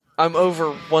I'm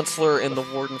over Once-ler and the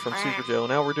Warden from Super Joe.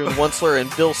 Now we're doing Once-ler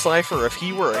and Bill Cipher if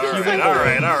he were a human. All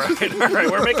right.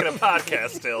 We're making a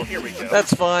podcast still. Here we go.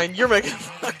 That's fine. You're making a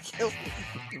podcast.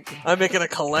 I'm making a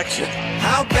collection.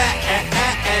 How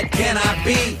bad can I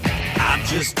be? I'm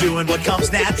just doing what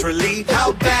comes naturally.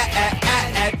 How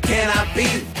bad can I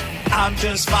be? I'm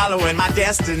just following my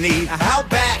destiny. How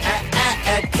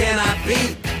bad can I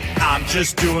be? I'm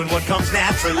just doing what comes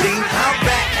naturally. How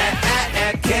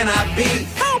bad can I be?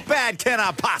 How bad can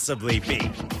I possibly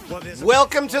be?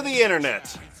 Welcome to the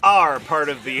internet, our part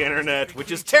of the internet,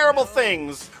 which is terrible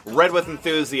things read with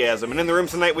enthusiasm. And in the room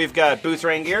tonight, we've got Boots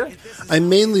Rangier. I'm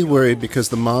mainly worried because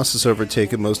the moss has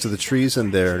overtaken most of the trees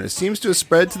in there, and it seems to have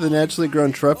spread to the naturally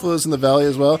grown truffalos in the valley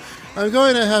as well. I'm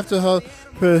going to have to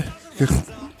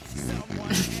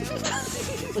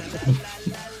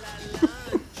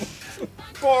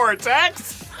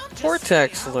Vortex.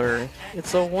 Vortex-ler.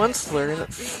 It's a Once-ler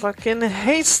that fucking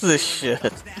hates this shit.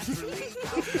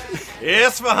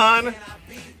 Isfahan.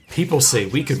 People say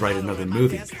we could write another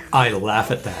movie. I laugh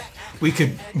at that. We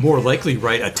could more likely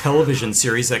write a television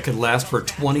series that could last for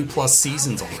 20-plus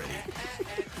seasons already.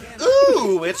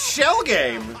 Ooh, it's Shell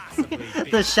Game.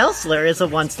 The Shell-sler is a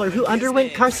Once-ler who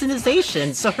underwent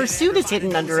carcinization, so her suit is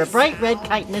hidden under a bright red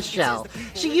chitinous shell.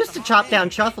 She used to chop down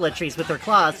truffula trees with her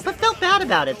claws, but felt bad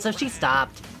about it, so she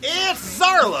stopped. It's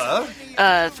Zarla.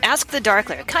 Ask the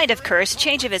Darkler. Kind of cursed.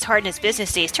 Change of his heart in his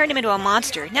business days turned him into a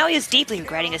monster. Now he is deeply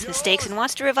regretting his mistakes and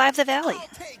wants to revive the valley.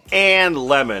 And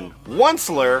Lemon.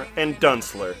 Once-ler and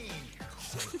Dunce-ler.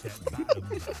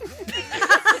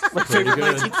 My favorite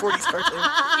 1940s cartoon.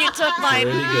 You took mine.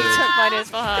 You took mine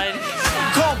as behind.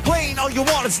 Complain all you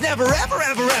want, it's never,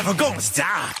 ever gonna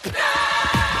stop.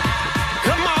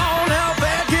 Come on, how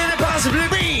bad can it possibly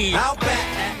be? How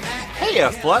bad? Hey,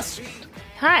 F+.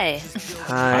 Hi.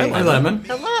 Hi. Hi, Lemon.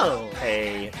 Hello.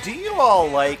 Hey, do you all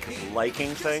like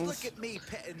liking things?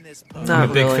 I'm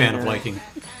a big fan of liking.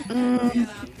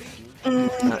 No,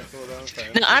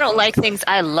 I don't like things.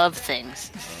 I love things.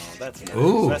 That's nice.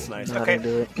 Ooh. That's nice.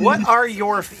 Okay, what are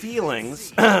your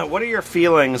feelings? What are your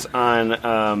feelings on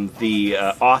the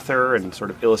author and sort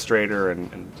of illustrator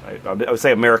and I would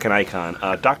say American icon,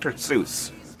 Dr. Seuss?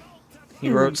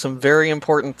 He wrote some very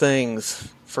important things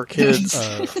for kids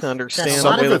to understand. That's the a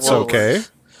lot way of the It's world okay.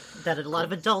 works. That a lot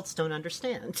of adults don't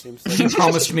understand. He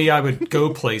promised me I would go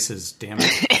places, damn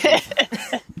it.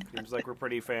 Seems like we're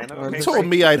pretty fan of. You Okay, told great.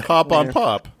 me I'd hop on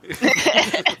Pop.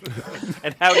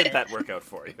 And how did that work out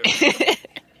for you?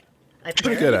 I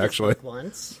Pretty good, actually.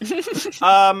 Once.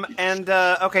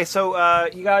 Okay, so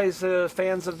you guys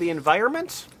fans of the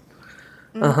environment?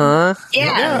 Uh-huh.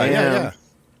 Yeah.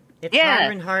 It's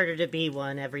harder and harder to be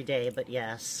one every day, but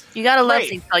yes. You gotta love Great.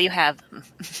 things while you have them.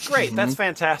 Great, that's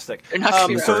fantastic. They're not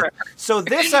gonna be forever. So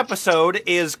this episode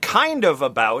is kind of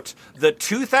about the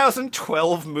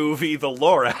 2012 movie The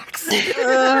Lorax. Uh-oh.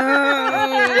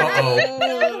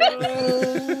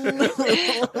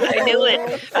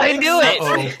 I knew it.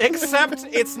 Uh-oh. Except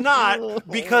it's not,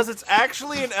 because it's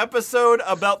actually an episode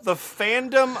about the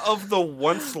fandom of the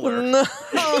Once-ler. I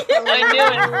knew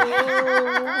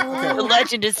it. The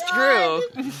legend is true.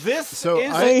 This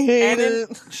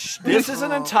is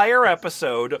an entire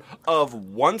episode of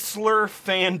Once-ler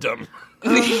fandom.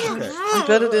 I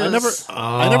bet it is.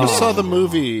 I never saw the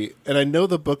movie, and I know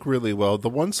the book really well.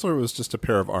 The Once-ler was just a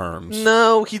pair of arms.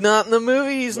 No, he's not in the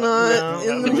movie. He's not No.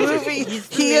 in the movie. He's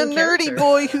the He a main nerdy character.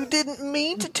 boy who didn't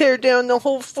mean to tear down the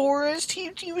whole forest.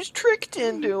 He was tricked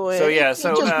into it. So yeah, he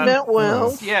so just meant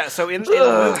well. Yeah, so in the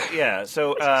movie, yeah,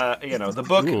 so you know, the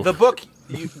book,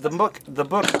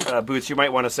 Boots, you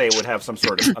might want to say would have some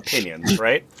sort of opinions,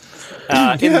 right?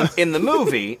 In the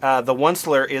movie, the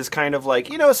Once-ler is kind of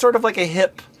like, you know, sort of like a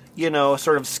hip, you know,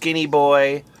 sort of skinny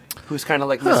boy who's kind of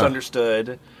like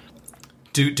misunderstood.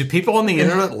 Do people on the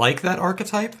internet like that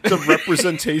archetype? The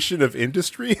representation of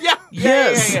industry?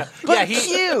 Yeah. But he,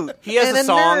 cute. He has and a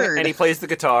song nerd. and he plays the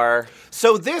guitar.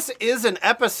 So this is an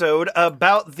episode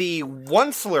about the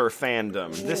Once-ler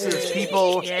fandom. This is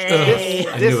people.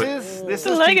 This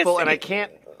is people, and I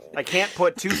can't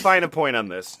put too fine a point on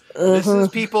this. This is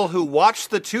people who watched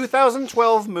the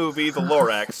 2012 movie The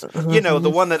Lorax, you know, the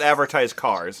one that advertised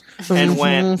cars, and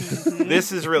went,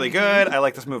 "This is really good. I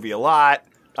like this movie a lot."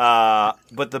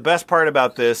 But the best part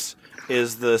about this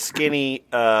is the skinny,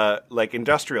 like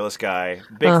industrialist guy.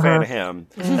 Big fan of him.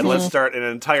 And let's start an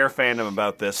entire fandom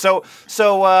about this. So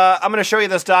I'm going to show you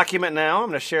this document now. I'm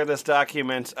going to share this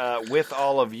document with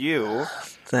all of you.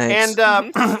 Thanks.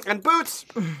 And Boots.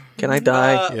 Can I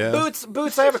die?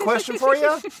 Boots, I have a question for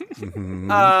you.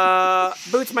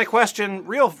 Boots, my question,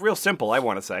 real simple, I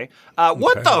want to say.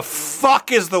 What the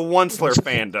fuck is the Once-ler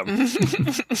fandom?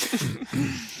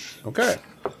 Okay.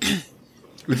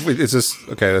 Wait, is this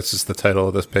okay? That's just the title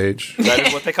of this page. That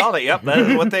is what they called it. Yep, that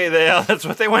is what that's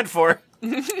what they went for.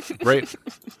 Great.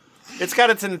 It's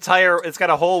got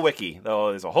a whole wiki,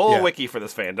 though. There's a whole wiki for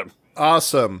this fandom.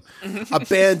 Awesome.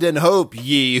 Abandon hope,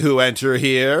 ye who enter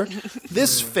here.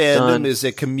 This fandom is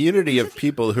a community of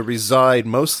people who reside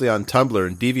mostly on Tumblr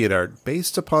and DeviantArt,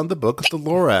 based upon the book of the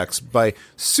Lorax by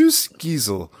Seuss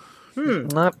Giesel.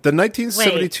 Not The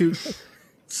 1972.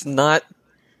 It's not.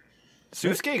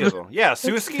 Seuss Giesel. Yeah,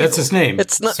 Seuss Giesel. That's his name.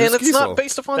 It's not, Seuss and it's Giesel. not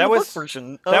based upon the book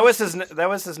version. That was his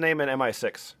name in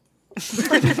MI6.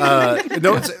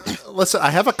 No, listen, I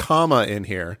have a comma in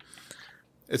here.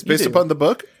 It's based upon the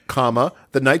book, comma,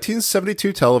 the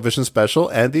 1972 television special,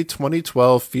 and the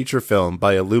 2012 feature film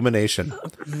by Illumination.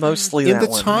 Mostly In that the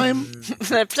one. time,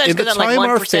 in the time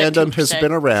our fandom has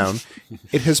been around,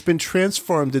 it has been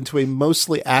transformed into a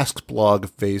mostly Ask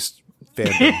blog-based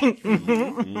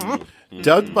fandom.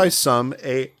 Dubbed by some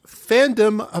a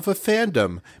fandom of a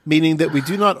fandom, meaning that we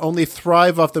do not only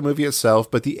thrive off the movie itself,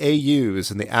 but the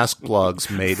AUs and the Ask blogs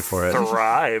made for it.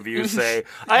 Thrive, you say.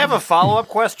 I have a follow-up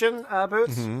question,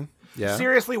 Boots. Yeah.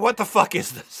 Seriously, what the fuck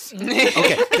is this?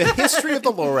 Okay, the history of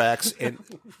the Lorax and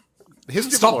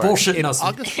Stop bullshitting us.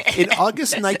 In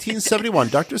August 1971,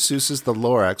 Dr. Seuss's The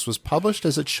Lorax was published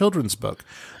as a children's book.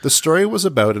 The story was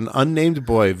about an unnamed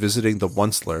boy visiting the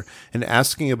Once-ler and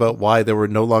asking about why there were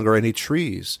no longer any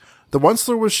trees. The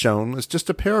Once-ler was shown as just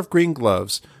a pair of green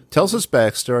gloves, tells his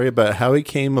backstory about how he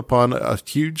came upon a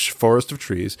huge forest of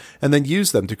trees and then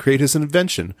used them to create his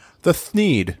invention, the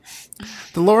Thneed.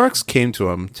 The Lorax came to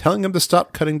him, telling him to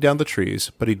stop cutting down the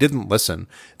trees, but he didn't listen.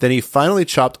 Then he finally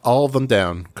chopped all of them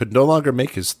down, could no longer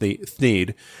make his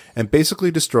Thneed, and basically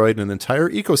destroyed an entire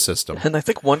ecosystem. And I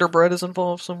think Wonder Bread is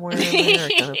involved somewhere in there.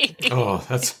 Oh,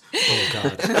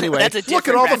 God. Anyway, That's a look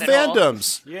at all the different rabbit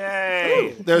hole.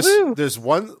 Yay! fandoms. There's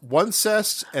one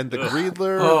cest and the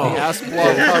Greedler, the Ask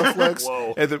blog conflicts.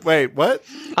 And wait, what?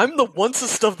 I'm the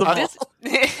oncest of them all.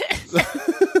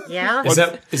 Yeah? Is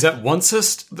that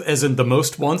oncest, as in the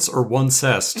most once, or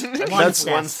oncest? That's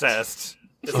one cest.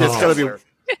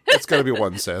 It's gotta be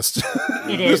one cest.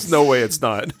 It There's is. no way it's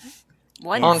not.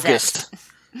 One Onkest.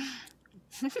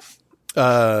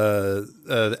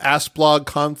 Ask blog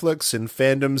conflicts and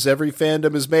fandoms. Every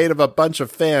fandom is made of a bunch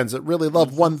of fans that really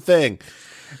love one thing,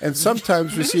 and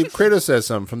sometimes receive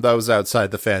criticism from those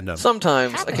outside the fandom.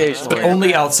 Sometimes, occasionally.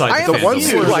 Only outside I the have The a Once-ler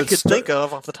few that I could start- think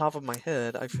of off the top of my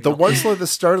head. I feel. The Once-ler that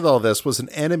started all this was an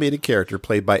animated character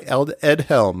played by Ed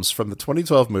Helms from the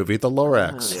 2012 movie The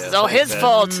Lorax. It's all his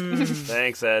fault.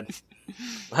 Thanks, Ed.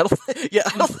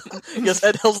 Yes,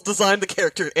 Ed Helms designed the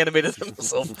character, animated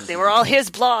himself. They were all his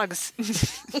blogs.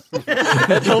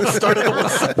 Ed Helms started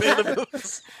the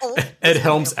one. Ed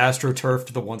Helms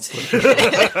astroturfed the Once-ler.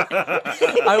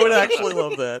 I would actually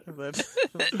love that.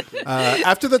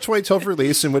 After the 2012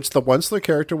 release, in which the Once-ler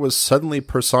character was suddenly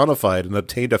personified and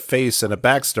obtained a face and a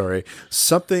backstory,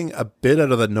 something a bit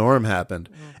out of the norm happened.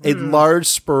 A large,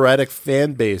 sporadic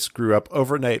fan base grew up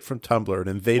overnight from Tumblr and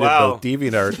invaded both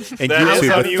DeviantArt and That is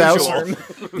YouTube.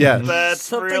 unusual. Yeah.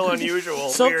 That's real unusual.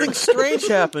 Something Weird. strange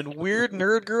happened. Weird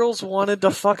nerd girls wanted to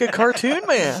fuck a cartoon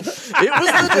man. It was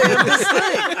the damnedest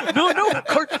thing. No,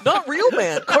 not real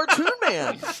man. Cartoon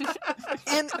man.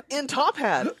 In top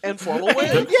hat and formal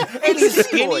wear. Yeah, and he's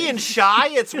skinny and shy.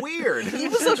 It's weird. He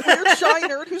was a weird shy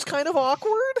nerd who's kind of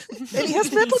awkward, and he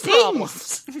has mental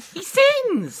problems. He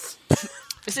sings!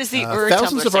 This is the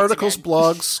Thousands Tumblr of sex articles, again.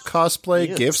 blogs, cosplay,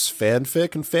 Yes. GIFs,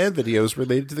 fanfic, and fan videos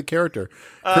related to the character.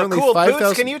 Currently, Cool, 5,000.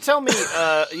 Boots. Can you tell me?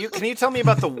 Can you tell me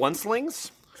about the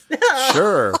Oncelings?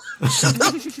 Sure.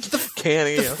 Can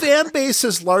he? The fan base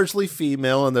is largely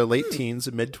female in their late teens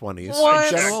and mid 20s.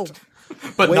 What? In general,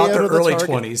 But way not out their of the early target.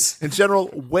 20s. In general,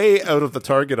 way out of the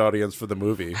target audience for the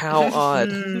movie. How odd.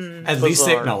 At least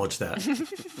they Bizarre. acknowledge that.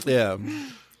 Yeah.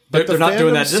 They're the not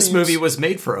doing fandom that. This seems- movie was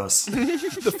made for us.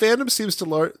 The fandom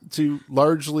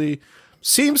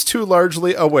seems too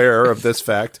largely aware of this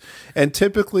fact and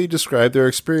typically describe their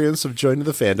experience of joining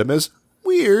the fandom as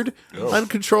weird,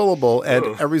 uncontrollable,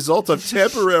 and a result of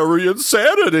temporary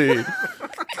insanity.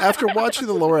 After watching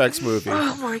the Lorax movie,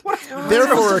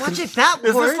 therefore, Watch it that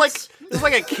Is works. this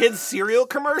like a kid's cereal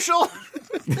commercial?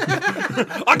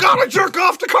 I gotta jerk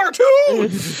off to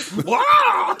cartoons!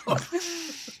 Wow!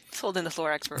 Holding the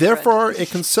Lorax for a Therefore, a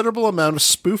considerable amount of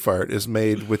spoof art is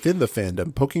made within the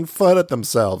fandom, poking fun at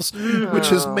themselves, which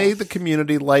has made the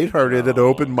community lighthearted and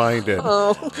open-minded.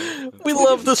 We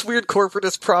love this weird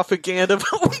corporatist propaganda,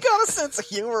 but we got a sense of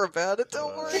humor about it,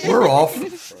 don't worry. We're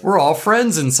all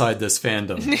friends inside this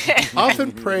fandom.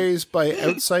 Often praised by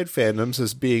outside fandoms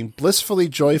as being blissfully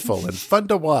joyful and fun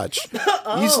to watch,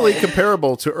 easily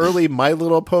comparable to early My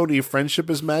Little Pony Friendship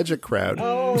is Magic crowd.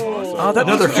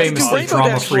 Another famously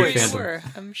drama-free fandom. Sure,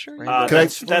 I'm sure.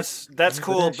 That's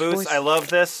cool, Booth. I love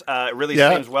this. It really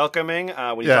seems welcoming.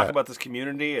 When you talk about this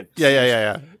community, it's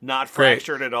not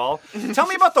fractured at all. Tell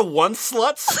me about the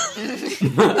Once-sluts.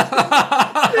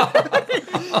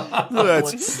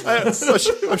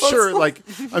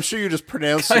 I'm sure you're just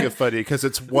pronouncing it funny because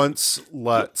it's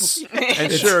Once-luts.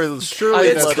 And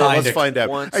surely let's find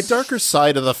out. A darker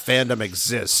side of the fandom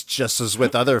exists, just as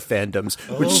with other fandoms,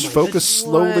 which focus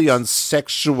slowly on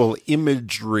sexual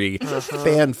imagery,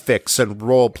 fanfics, and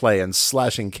roleplay, and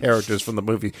slashing characters from the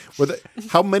movie.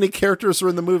 How many characters are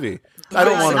in the movie? I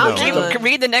don't want to know.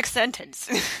 Read the next sentence.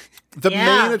 The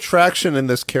main attraction in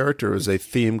this character is a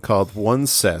theme called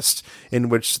Onecest, in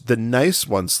which the nice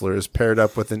Once-ler is paired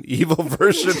up with an evil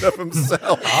version of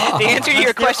himself. The answer to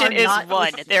your question is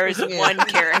one. There is one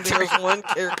character. There's one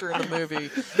character in the movie.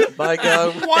 By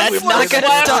God, that's not going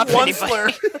to stop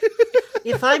anybody.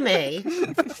 If I may,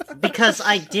 because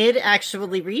I did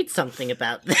actually read something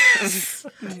about this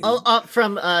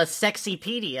from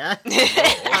Sexypedia.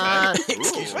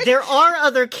 There are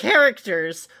other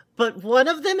characters, but one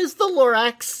of them is the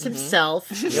Lorax himself,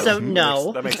 so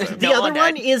no. That makes sense. The other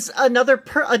one is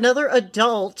another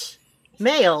adult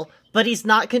male, but he's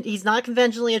not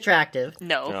conventionally attractive.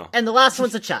 No. And the last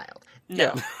one's a child.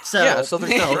 No. So So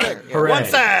there's no there. Yeah. Hooray.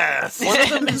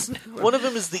 One of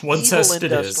them is the Once-est evil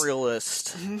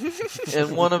industrialist,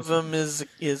 and one of them is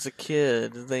a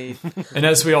kid. And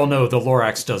as we all know, the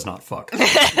Lorax does not fuck.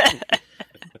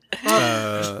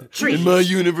 In my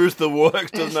universe, the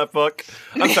Lorax does not fuck.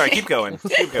 I'm sorry. Keep going.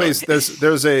 Please,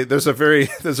 there's a very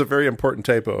important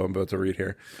typo I'm about to read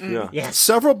here. Yeah. yes.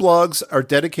 Several blogs are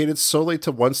dedicated solely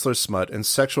to Once-ler smut and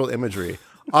sexual imagery,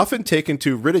 often taken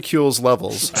to ridicule's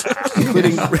levels,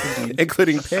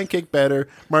 including pancake batter,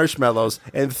 marshmallows,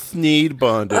 and thneed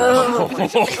bondage. Yeah.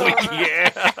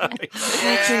 You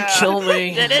can kill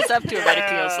me. That is up to a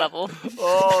ridiculous level.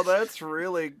 Oh, that's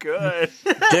really good.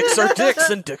 Dicks are dicks,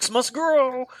 and dicks must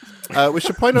grow. We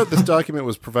should point out this document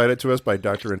was provided to us by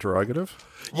Dr. Interrogative.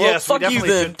 Well, Yes, we fuck you definitely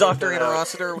then, should Dr. point that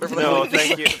out. Interrogator, or whatever the No,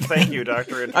 hell. thank you,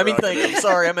 Dr. Interrogative. I mean, thank you.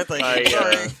 Sorry, I meant thank you.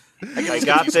 Sorry. I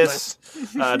got this.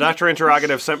 Dr.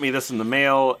 Interrogative sent me this in the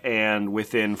mail, and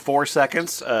within 4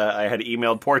 seconds, I had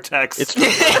emailed Portex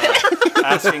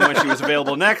asking when she was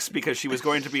available next because she was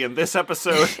going to be in this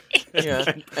episode. Yeah.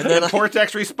 And then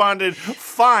Portex responded,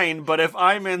 "Fine, but if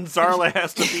I'm in, Zarla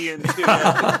has to be in too."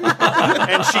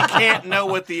 And she can't know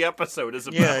what the episode is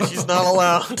about. Yeah, she's not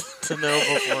allowed to know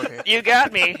beforehand. You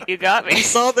got me. We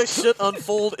saw this shit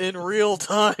unfold in real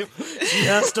time. She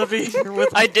has to be here with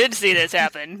I did see this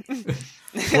happen.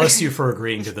 Bless you for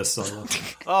agreeing to this, Solo.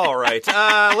 All right.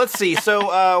 Let's see.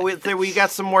 So we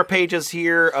got some more pages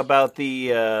here about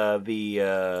the.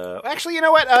 Actually, you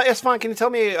know what? Isfan, can you tell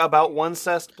me about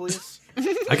Onecest, please?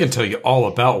 I can tell you all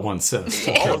about Onecest.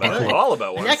 All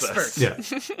about An Onecest. expert. Yeah.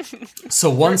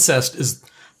 So Onecest is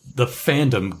the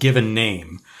fandom given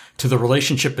name to the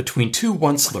relationship between two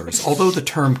Once-lers. Although the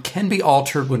term can be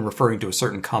altered when referring to a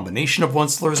certain combination of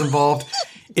Once-lers involved,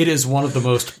 it is one of the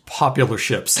most popular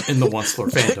ships in the Once-ler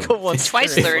fandom.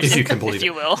 Twice slurs, if you can believe if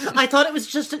you it. will. I thought it was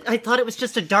just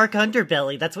a dark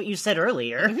underbelly. That's what you said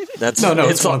earlier. That's No,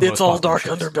 it's one of the all, it's most all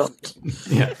popular dark ships.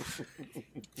 underbelly. Yeah.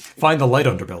 Find the light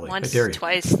underbelly. I Once, dare you.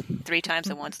 twice, 3 times,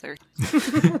 and once third.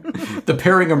 The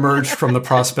pairing emerged from the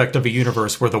prospect of a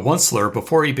universe where the Once-ler,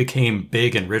 before he became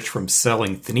big and rich from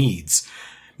selling thneeds,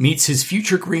 meets his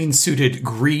future green-suited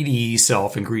greedy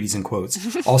self, and greedy's in quotes,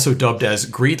 also dubbed as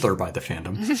Greedler by the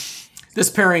fandom. This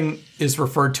pairing is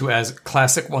referred to as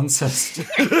classic Onecest.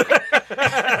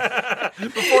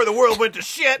 Before the world went to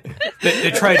shit. They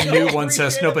tried new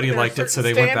Onecest, nobody liked it, so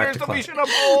they went back to Standards classic. that we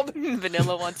should uphold.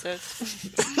 Vanilla once says.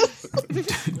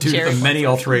 Due to the many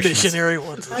alterations. Missionary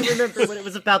ones. I remember when it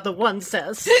was about the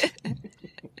Onecest.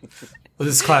 Well,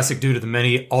 this is classic due to the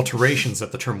many alterations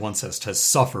that the term Onecest has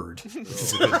suffered. Which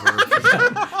is a good word for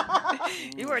that.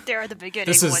 You weren't there at the beginning,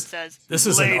 This one is says. this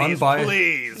is an Ladies, unbiased.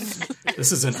 please.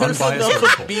 This is an There's unbiased enough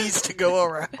article. of bees to go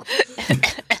around.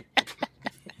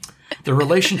 The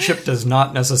relationship does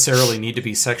not necessarily need to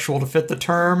be sexual to fit the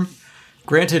term.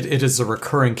 Granted, it is a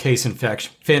recurring case in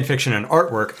fan fiction and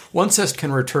artwork. Oncest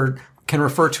can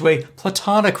refer to a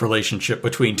platonic relationship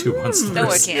between two oncelers. No,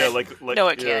 it can't. No,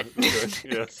 it can't.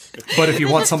 Yeah. But if you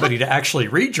want somebody to actually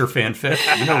read your fanfic,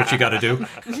 you know what you got to do.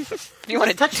 You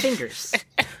want to touch fingers.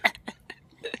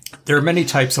 There are many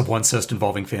types of oncest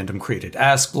involving fandom created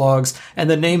Ask blogs, and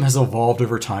the name has evolved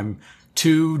over time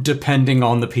to depending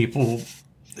on the people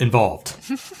involved.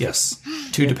 Yes,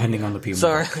 to depending on the people.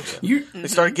 Sorry. involved. They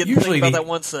started getting thinking about that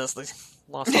one cess. They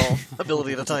lost all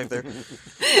ability to type there.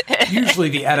 Usually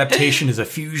the adaptation is a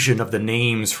fusion of the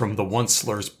names from the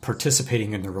oncelers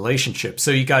participating in the relationship.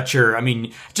 So you got your,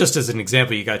 just as an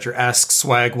example, you got your Ask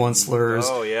Swag oncelers.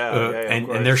 Oh,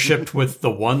 and they're shipped with the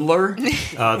oneler.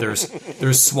 There's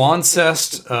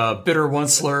Swancest, Bitter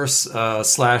onceler,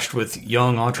 slashed with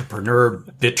Young Entrepreneur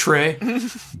Bitre.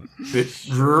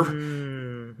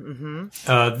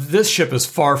 This ship is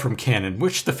far from canon,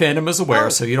 which the fandom is aware,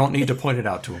 so you don't need to point it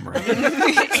out to them, right?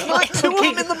 It's not two of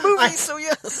them in the movie, so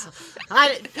yes.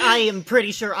 I'm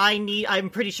pretty sure I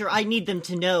need them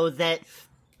to know that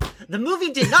the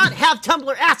movie did not have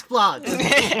Tumblr Ask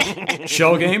blogs.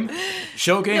 Shell game,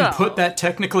 No. put that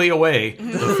technically away.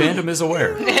 The fandom is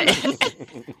aware.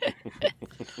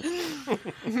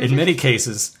 In many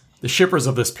cases, the shippers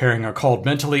of this pairing are called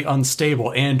mentally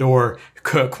unstable and or,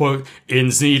 quote, in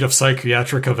need of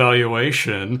psychiatric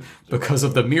evaluation because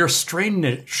of the mere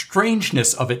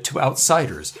strangeness of it to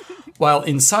outsiders. While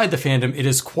inside the fandom, it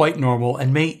is quite normal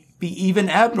and may be even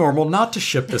abnormal not to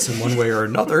ship this in one way or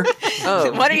another.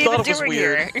 Oh, What are you even thought it was doing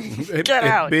weird. here? It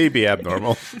out. may be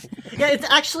abnormal. Yeah, it's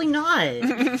actually not.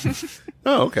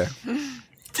 Oh, okay.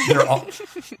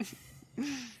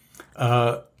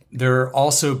 There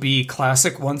also be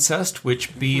classic oncest,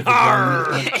 which be the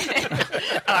young...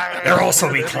 There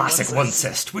also be classic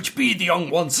oncest, which be the young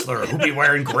onceler who be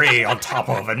wearing grey on top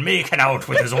of and making out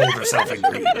with his older self in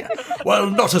green. While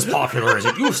not as popular as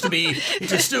it used to be,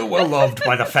 it is still well loved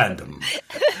by the fandom.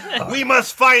 We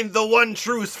must find the one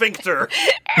true sphincter.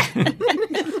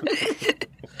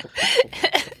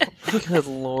 Good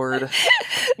lord.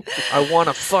 I want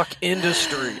to fuck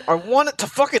industry. I want it to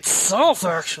fuck itself,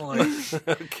 actually.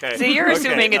 Okay. See, you're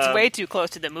assuming it's okay, way too close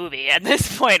to the movie. At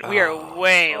this point, we are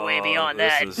way beyond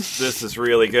that. This is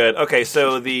really good. Okay,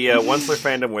 so the Onceler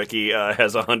Fandom Wiki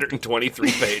has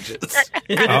 123 pages.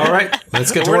 All right,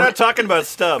 let's get to We're work. not talking about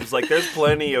stubs. Like, there's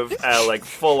plenty of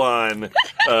full-on,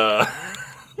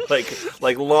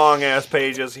 like long-ass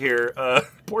pages here.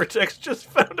 Vortex just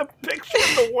found a picture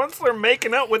of the Onceler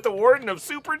making out with the warden of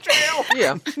Super Jail.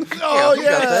 Yeah. Oh, we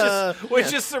got yeah.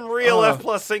 Which is some real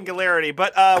F+ singularity,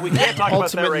 but we can't talk about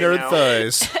that Ultimate right nerd now.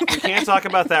 thighs. We can't talk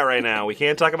about that right now. We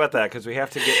can't talk about that because we have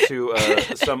to get to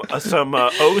some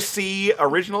OC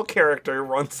original character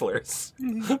Runslers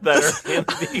that are in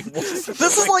the.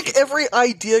 This is like every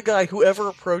idea guy who ever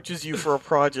approaches you for a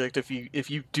project if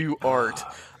you do art.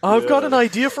 I've got an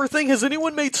idea for a thing. Has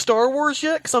anyone made Star Wars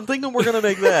yet? Because I'm thinking we're going to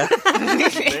make that.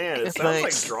 Man, it sounds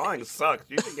Thanks. like drawing sucks.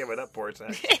 You should give it up,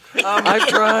 Portex. I've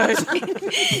tried.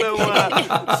 So,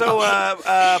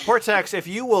 Portex, if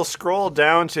you will scroll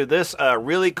down to this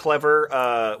really clever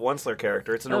Onceler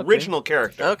character, it's an original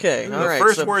character. Okay, all right. The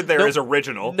first so word there is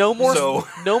original. No more, So,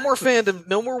 no more fandom,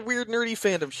 no more weird nerdy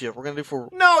fandom shit. We're gonna do for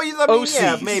no, I mean,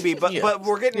 yeah, OCs. maybe, but Yeah. but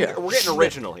we're getting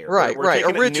original here. right, We're right. taking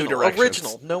it in new Original, directions.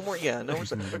 original. No more, yeah, no more.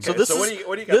 So Okay, this so what is do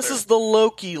you got this there? is the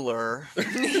Loki-ler.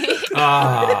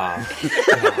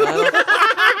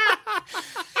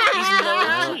 He's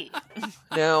low-key.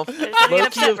 Now, getting Loki,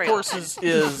 upset of right course,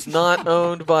 is not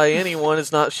owned by anyone.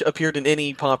 Has not appeared in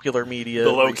any popular media.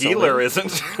 The Loki-ler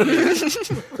recently.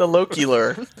 isn't. The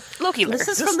Loki-ler. Loki-ler. This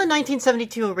is from the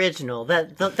 1972 original.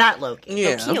 That Loki.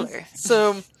 Yeah. Loki-ler.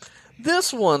 So,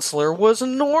 this Onceler was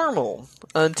normal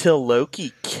until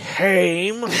Loki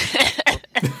came.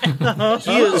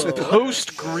 He is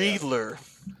post-Greedler.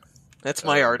 That's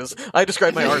my art. I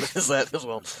describe my art as that as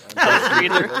well.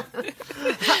 Post-Greedler.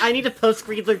 I need a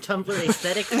post-Greedler Tumblr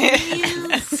aesthetic.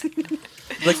 Please.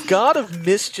 The god of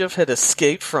mischief had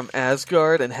escaped from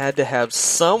Asgard and had to have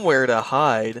somewhere to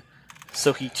hide,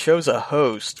 so he chose a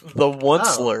host, the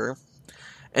Onceler.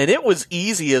 And it was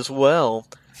easy as well.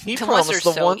 He The promised ones the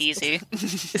are so one. easy.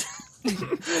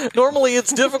 Normally,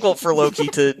 it's difficult for Loki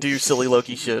to do silly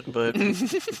Loki shit, but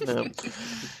no.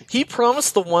 He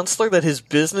promised the Onceler that his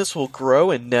business will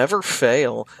grow and never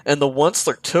fail, and the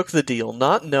Onceler took the deal,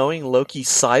 not knowing Loki's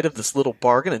side of this little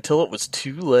bargain until it was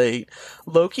too late.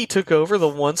 Loki took over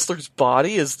the Onceler's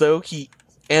body though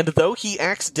he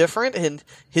acts different, and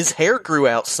his hair grew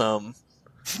out some.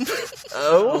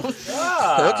 Oh,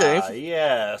 okay.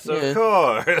 Yes, Yeah. of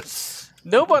course.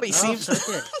 Nobody Oh, seems so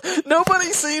good.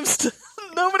 nobody seems to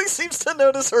nobody seems to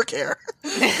notice or care.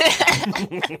 What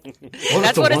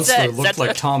if the Once-ler looked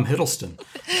like Tom Hiddleston?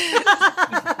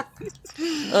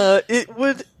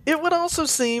 It would also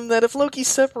seem that if Loki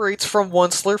separates from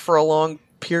Once-ler for a long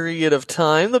period of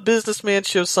time, the businessman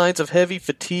shows signs of heavy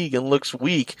fatigue and looks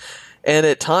weak, and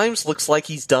at times looks like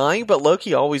he's dying, but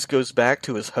Loki always goes back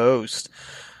to his host.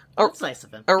 That's nice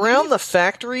of him. Around the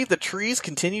factory, the trees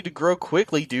continue to grow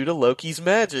quickly due to Loki's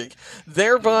magic,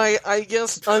 thereby, I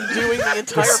guess, undoing the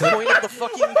entire point of the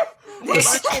fucking...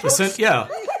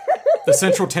 The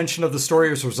central tension of the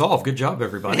story is resolved. Good job,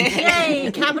 everybody. Yay!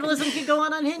 Capitalism can go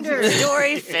on unhindered.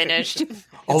 Story finished.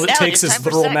 All it takes is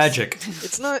literal magic.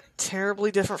 It's not terribly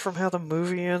different from how the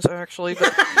movie ends, actually,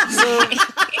 but... So...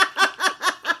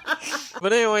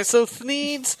 But anyway, so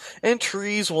Thneeds and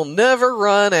trees will never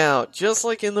run out, just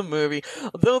like in the movie.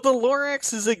 Though the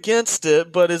Lorax is against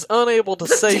it, but is unable to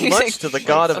say much to the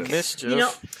god of mischief. You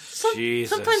know,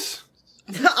 Jesus.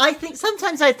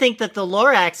 Sometimes I think that the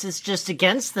Lorax is just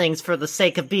against things for the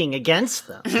sake of being against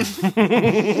them.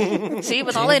 See,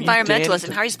 with all the environmentalism,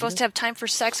 how are you supposed to have time for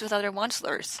sex with other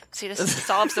Once-lers? See, this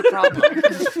solves the problem.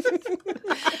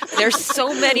 There's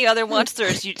so many other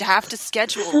Once-lers, you have to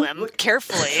schedule them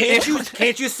carefully.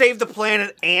 Can't you save the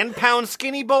planet and pound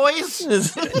skinny boys?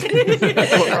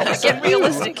 Get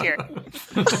realistic here.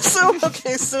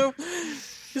 So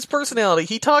his personality,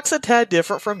 he talks a tad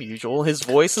different from usual. His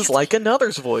voice is like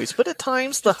another's voice, but at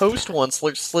times the host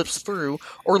Once-ler slips through,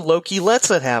 or Loki lets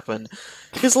it happen.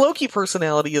 His Loki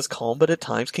personality is calm, but at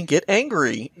times can get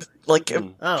angry.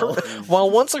 While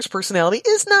Once-ler's personality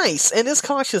is nice and is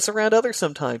cautious around others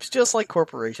sometimes, just like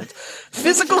corporations.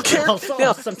 Physical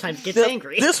Also sometimes gets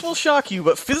angry. This will shock you,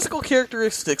 but physical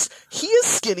characteristics, he is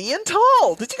skinny and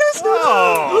tall. Did you guys know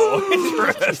Oh,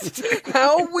 interesting.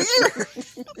 How weird!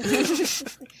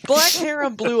 Black hair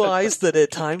and blue eyes that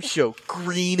at times show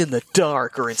green in the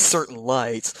dark or in certain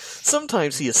lights.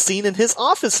 Sometimes he is seen in his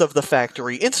office of the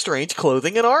factory in strange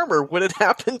clothing and armor. Would it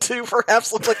happen to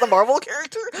perhaps look like the Marvel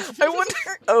character? I wonder.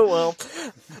 Oh well.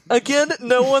 Again,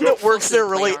 no one that works there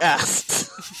really asked.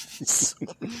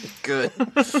 Good.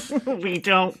 We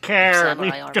don't care.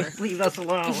 Samurai Just leave us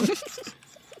alone.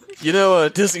 You know,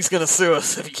 Disney's gonna sue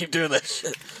us if you keep doing that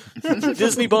shit.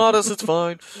 Disney bought us, it's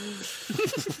fine.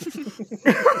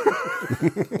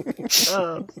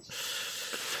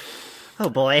 Oh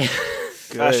boy.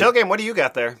 Shell Game, what do you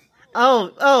got there?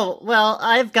 Well,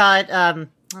 I've got, I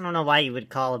don't know why you would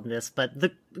call him this, but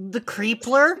the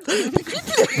Creepler.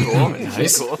 Cool,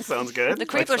 nice. Cool, sounds good. The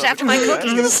Creepler's after my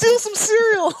cookies. I'm gonna steal some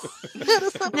cereal.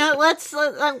 Now, let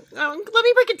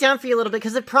me break it down for you a little bit,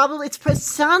 because it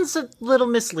sounds a little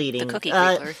misleading. The Cookie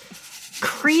Creepler.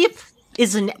 Creep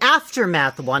is an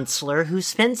aftermath Once-ler who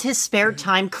spends his spare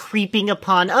time creeping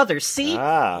upon others. See? Okay,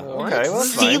 well,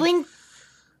 that's Stealing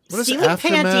aftermath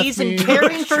panties mean? and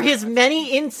caring for his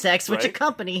many insects which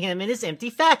accompany him in his empty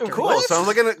factory. Cool, sounds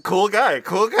like a cool guy.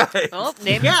 Oh,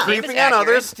 name Creeping on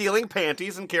others, stealing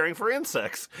panties, and caring for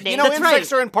insects. That's insects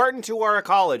right. are important to our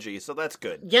ecology, so that's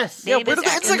good. Yes. Yeah, where do the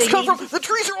Name is insects come accurate. from? The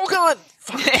trees are all gone.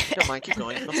 Fuck. Never mind, keep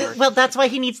going. I'm sorry. Well, that's why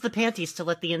he needs the panties to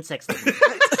let the insects live.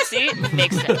 See?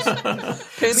 Makes sense.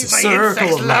 It's a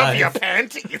circle of life.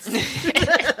 Panties.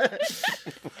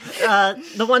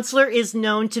 The Once-ler is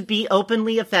known to be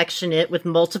openly affectionate with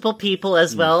multiple people,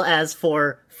 as well as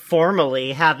for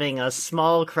formally having a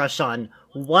small crush on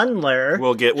One-ler.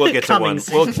 We'll get to one. Coming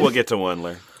soon. We'll get to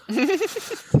One-ler.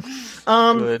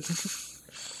 Good.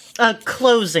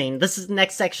 Closing. This is the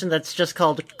next section that's just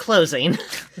called closing.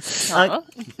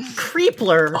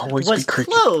 Creepler Always was be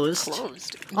creepy. closed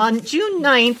on June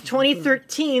 9th,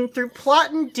 2013 through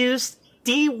plot-induced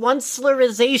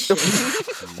de-Once-lerization.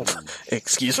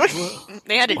 Excuse me?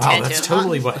 They had to Wow, tent that's him.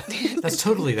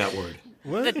 totally that word.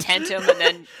 The tent him and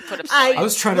then put up signs. I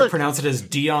was trying to pronounce it as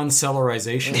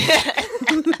Dion-cellarization.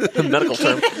 Medical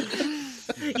term.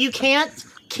 You can't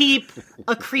keep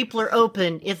a Creepler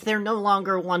open if they're no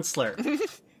longer Once-ler.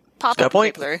 Pop Got a up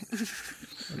point. Creepler.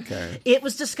 Okay. It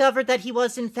was discovered that he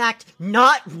was, in fact,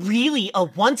 not really a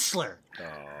Once-ler.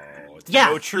 Yeah,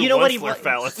 No true you know what he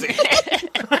Once-ler was. fallacy.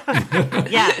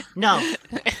 Yeah, no.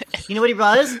 You know what he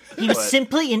was? He was What?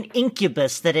 simply an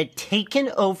incubus that had taken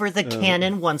over the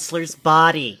canon Once-ler's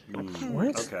body.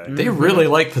 Okay. They really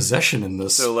like possession in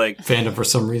this So, like- fandom for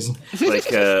some reason.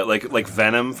 like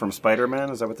Venom from Spider-Man.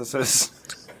 Is that what this is?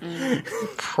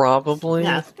 Probably.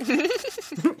 Yeah.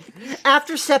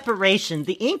 After separation,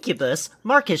 the incubus,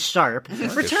 Marcus Sharp,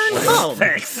 returned home.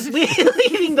 Thanks.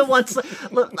 Leaving the Once-ler.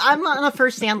 Look, I'm on a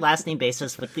first and last name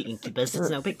basis with the incubus.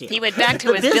 It's no big deal. He went back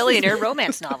to his billionaire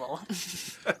romance novel.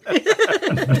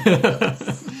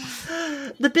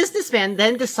 The businessman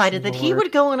then decided that he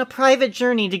would go on a private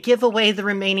journey to give away the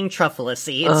remaining truffula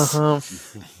seeds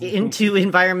into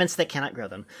environments that cannot grow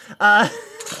them.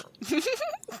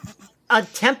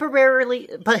 Temporary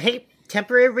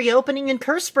reopening and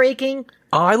curse breaking.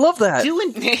 Oh, I love that.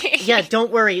 Yeah,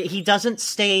 don't worry. He doesn't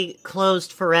stay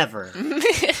closed forever.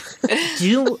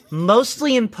 Due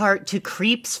mostly in part to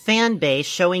Creep's fan base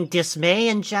showing dismay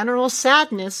and general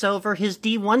sadness over his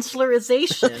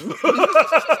de-Oncelerization.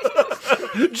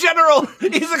 General,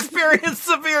 he's experienced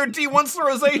severe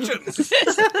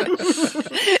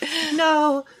de-Oncelerization.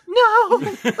 No.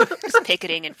 Just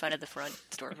picketing in front of the front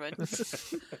storefront.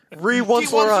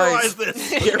 Re-Oncelerize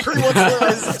this. Yeah,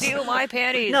 re-Oncelerize. Steal my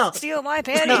panties. No. Steal my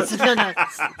panties. No.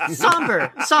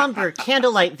 Somber,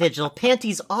 candlelight vigil,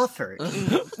 panties offered.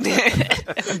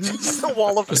 Just a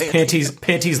wall of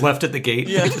Panties left at the gate.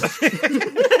 Yeah.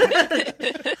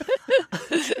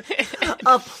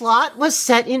 A plot was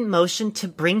set in motion to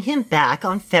bring him back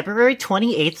on February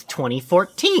 28th,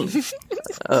 2014.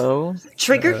 Oh.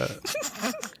 Triggered...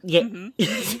 Yeah.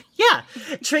 Yeah.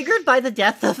 Triggered by the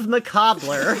death of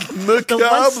Macabler. The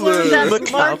Onceler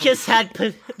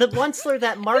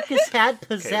that Marcus had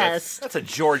possessed. That's a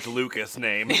George Lucas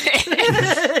name.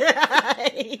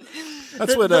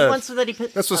 That's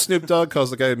what Snoop Dogg calls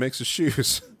the guy who makes his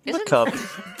shoes. Macabre.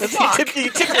 You tip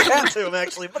your hat to him,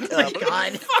 actually. Macabre.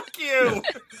 God. Fuck you!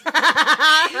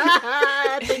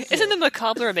 Isn't the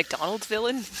Macabre a McDonald's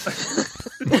villain?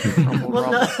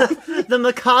 Well, no, the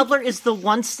Macabre is the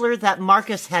Onceler that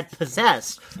Marcus had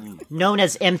possessed, known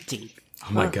as Empty.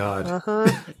 Oh my god.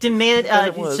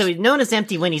 So he's known as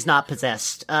Empty when he's not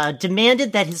possessed.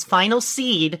 Demanded that his final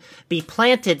seed be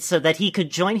planted so that he could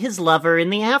join his lover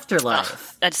in the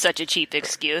afterlife. That's such a cheap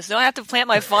excuse. No, I have to plant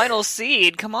my final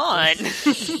seed. Come on.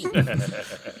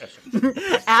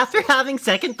 After having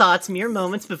second thoughts mere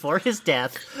moments before his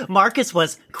death, Marcus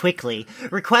was quickly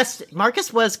requested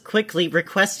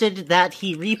that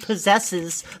he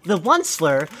repossesses the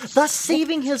Onceler, thus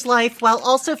saving his life while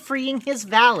also freeing his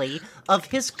valley of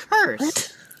his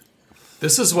curse.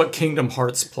 This is what Kingdom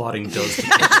Hearts plotting does to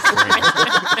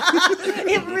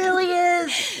It really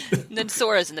is. And then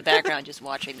Sora's in the background just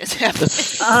watching this happen.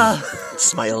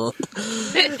 Smile.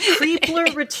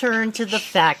 Creepler returned to the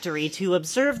factory to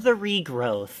observe the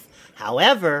regrowth.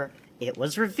 However, it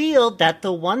was revealed that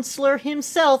the Onceler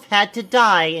himself had to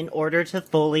die in order to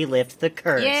fully lift the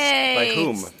curse.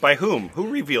 Yay! By whom? Who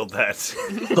revealed that?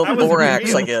 The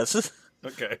Lorax, I guess.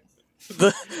 Okay.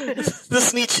 The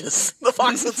Sneeches. The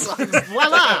Fox and Sons.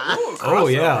 Voila! Oh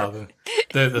yeah.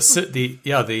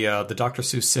 The Dr.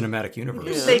 Seuss cinematic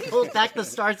universe. They pulled back the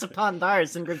stars upon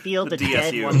Mars and revealed a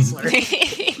dead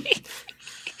DSU.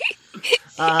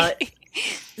 Onceler.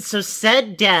 So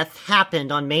said death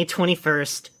happened on May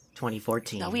 21st,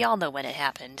 2014. No, we all know when it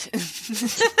happened.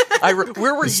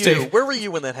 Where were you? Where were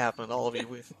you when that happened? All of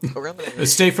you around there.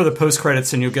 Stay for the post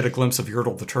credits and you'll get a glimpse of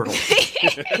Yertle the turtle.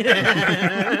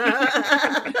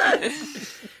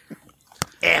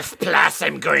 F plus,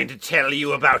 I'm going to tell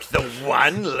you about the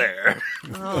Onceler.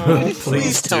 Oh,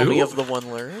 please tell me of the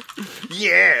Onceler.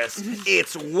 Yes,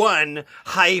 it's 1-ler.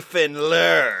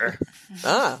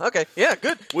 Ah, okay. Yeah,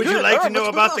 good. Would you like to know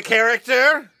about the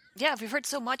character? Yeah, we've heard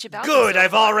so much about Good, him so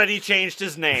I've far. already changed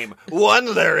his name.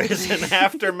 Onceler is an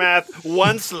aftermath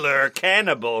Onceler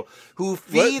cannibal who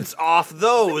feeds off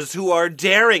those who are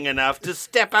daring enough to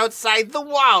step outside the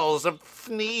walls of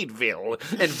Thneedville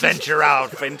and venture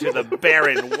out into the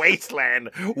barren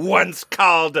wasteland once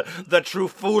called the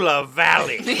Trufula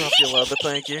Valley. Truffula, but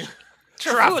thank you.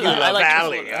 Trufula I like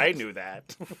Valley, Trufula. I knew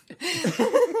that.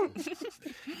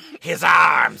 His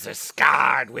arms are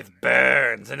scarred with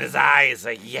burns and his eyes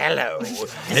are yellow.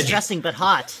 Distressing but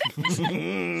hot.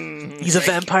 He's a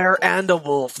vampire and a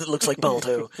wolf that looks like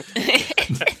Balto.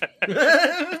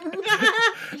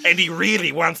 And he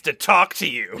really wants to talk to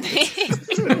you.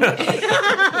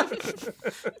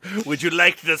 Would you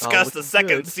like to discuss the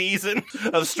second season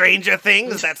of Stranger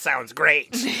Things? That sounds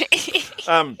great.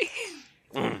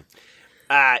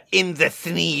 In the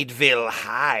Thneedville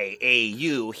High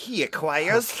AU, he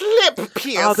acquires lip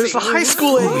piercing. Oh, there's a high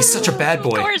school. Oh, he's such a bad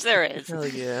boy. Of course there is. Hell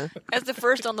yeah. That's the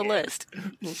first on the list.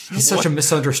 He's such a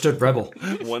misunderstood rebel.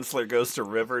 Onceler goes to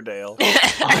Riverdale.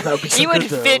 That'd be so He would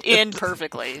good, though. fit in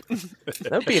perfectly.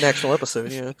 That'd be an actual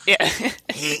episode, yeah. Yeah.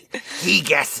 He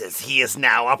guesses he is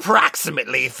now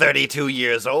approximately 32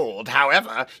 years old.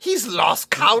 However, he's lost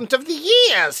count of the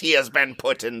years he has been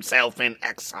put himself in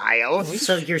exile.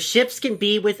 So your ships can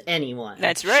be with anyone.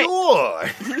 That's right. Sure.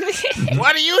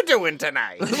 What are you doing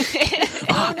tonight?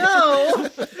 Oh no!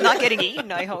 Not getting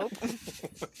eaten, I hope.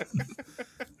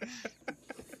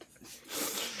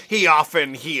 He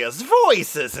often hears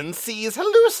voices and sees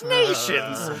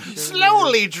hallucinations,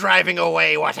 slowly driving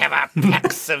away whatever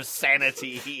pecks of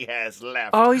sanity he has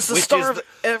left. Oh, he's the star of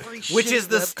every which is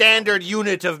the standard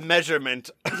unit of measurement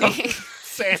of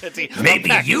sanity. Maybe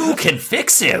you can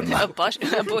fix him. A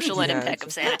bushel and a peck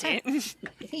of sanity.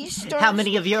 How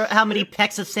many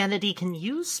pecks of sanity can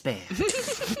you spare?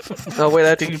 Oh, wait, I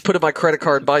have to put in my credit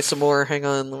card, buy some more. Hang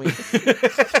on, let me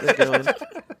get going.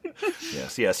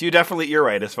 Yes, you're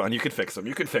right, Isfan. You could fix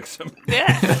him.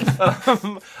 Yeah.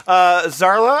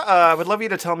 Zarla, I would love you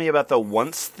to tell me about the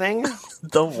once thing.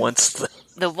 The once thing.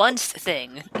 The once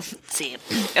thing. Let's see.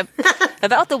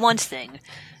 About the once thing.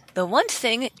 The once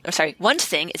thing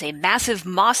is a massive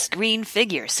moss green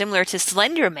figure similar to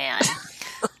Slender Man.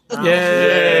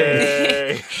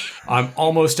 Yay! I'm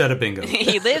almost at a bingo.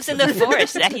 He lives in the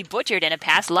forest that he butchered in a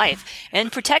past life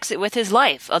and protects it with his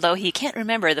life, although he can't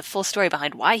remember the full story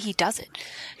behind why he does it.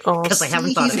 Because I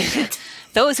haven't thought of it yet.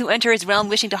 Those who enter his realm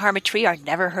wishing to harm a tree are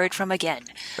never heard from again.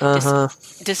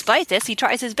 Despite this, he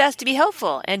tries his best to be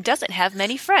helpful and doesn't have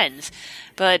many friends,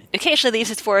 but occasionally leaves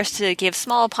his forest to give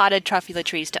small potted truffula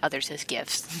trees to others as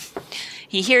gifts.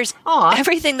 He hears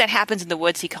everything that happens in the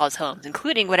woods he calls homes,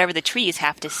 including whatever the trees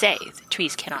have to say. The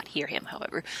trees cannot hear him,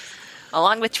 however.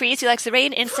 Along with trees, he likes the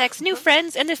rain, insects, new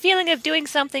friends, and the feeling of doing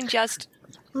something just...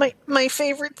 My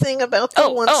favorite thing about the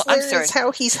Once-ler is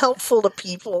how he's helpful to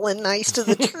people and nice to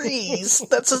the trees.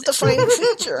 That's his defining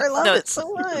feature. I love it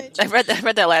so much. I read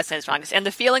that last sentence wrong. And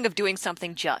the feeling of doing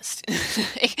something just.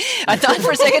 I thought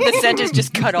for a second the sentence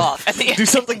just cut off at the end. Do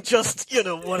something just,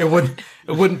 whatever.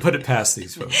 It wouldn't put it past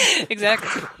these folks.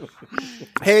 Exactly.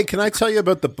 Hey, can I tell you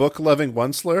about the book-loving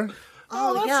Once-ler?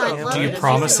 Oh, yeah. Do you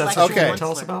promise that's what you're going to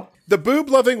tell us about? The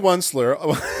boob-loving Once-ler.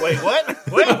 Wait, what?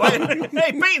 Wait.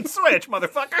 Hey, bait and switch,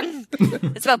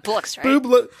 mother-fucker. It's about books, right?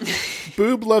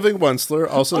 Boob-loving Once-ler,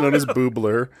 also known as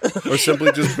Boobler, or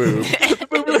simply just Boob.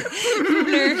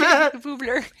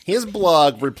 Boobler. His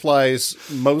blog replies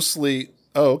mostly...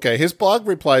 Oh, okay. His blog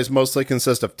replies mostly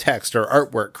consist of text or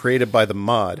artwork created by the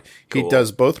mod. Cool. He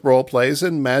does both role plays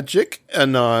and magic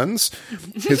anons.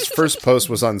 His first post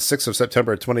was on 6th of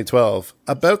September 2012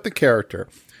 about the character.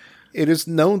 It is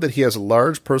known that he has a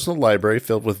large personal library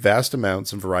filled with vast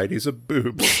amounts and varieties of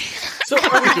boobs. So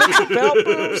are we just about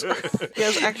boobs? Or he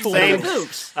has actual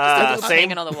boobs.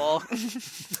 Hanging on the wall.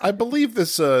 I believe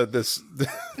this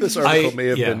article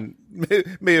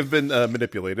may have been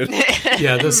manipulated.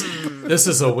 Yeah, this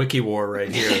is a wiki war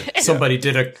right here. Somebody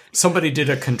did a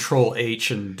Control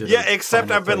H and did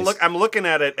except I'm looking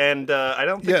at it and I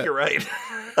don't think you're right.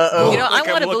 You know, I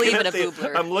want to believe in a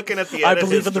boobler. I'm looking at the edit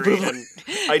history and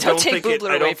I don't think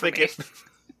it.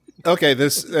 Okay,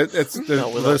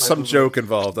 there's some joke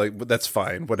involved. Like, that's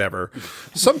fine, whatever.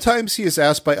 Sometimes he is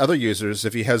asked by other users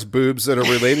if he has boobs that are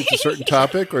related to a certain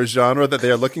topic or genre that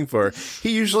they are looking for.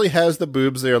 He usually has the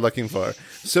boobs they are looking for.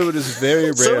 So it is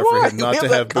very rare for him not to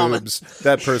have boobs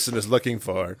that person is looking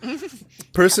for.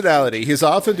 Personality. He is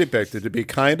often depicted to be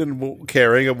kind and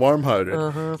caring and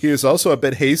warm-hearted. He is also a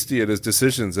bit hasty in his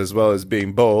decisions, as well as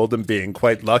being bold and being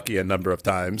quite lucky a number of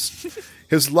times.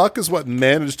 His luck is what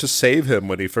managed to save him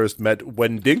when he first met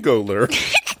Wendigo-ler.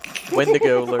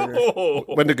 Wendigo-ler.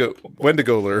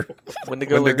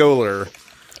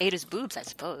 Ate his boobs, I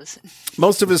suppose.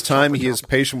 Most of his time, he is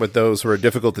patient with those who are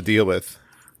difficult to deal with.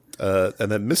 And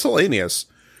then miscellaneous.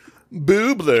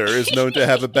 Boobler is known to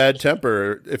have a bad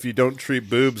temper if you don't treat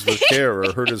boobs with care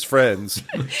or hurt his friends.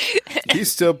 He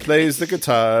still plays the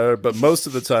guitar, but most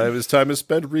of the time, his time is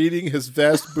spent reading his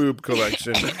vast boob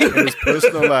collection in his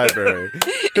personal library.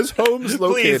 His home is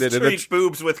located in treat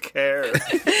boobs with care.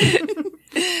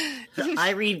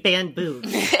 I read banned boobs.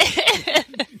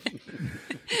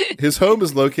 His home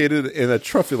is located in a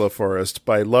truffula forest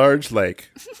by a large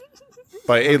lake.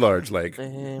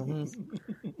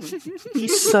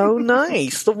 He's so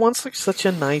nice. The Once-ler's such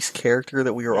a nice character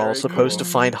that we were all supposed to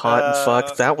find hot and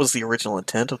fuck. That was the original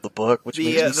intent of the book, which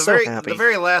makes me so happy. The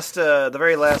very last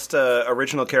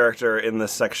original character in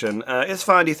this section is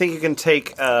fine. Do you think you can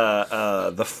take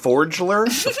the Forgeler?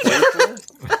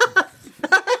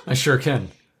 I sure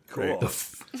can. Cool.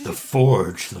 The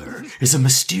Forgeler is a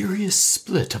mysterious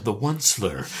split of the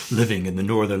Once-ler. Living in the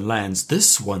northern lands,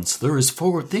 this Once-ler is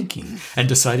forward-thinking and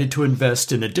decided to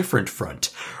invest in a different front.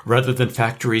 Rather than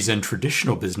factories and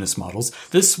traditional business models,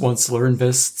 this Once-ler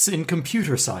invests in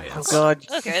computer science. Oh, God.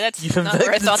 Okay, that's not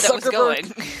where I thought that was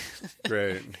going.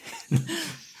 Great.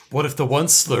 What if the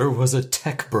Once-ler was a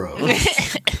tech bro?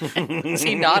 Is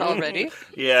he not already?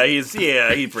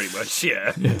 He pretty much.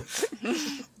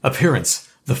 Appearance.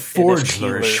 The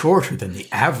Forgeler is shorter than the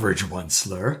average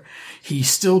Once-ler. He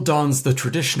still dons the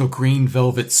traditional green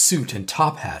velvet suit and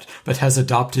top hat, but has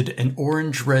adopted an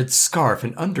orange-red scarf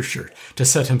and undershirt to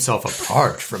set himself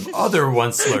apart from other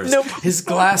Once-lers. No, his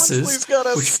glasses... Once-ler's got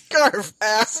a scarf,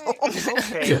 asshole.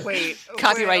 Okay, wait.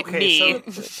 Copyright me.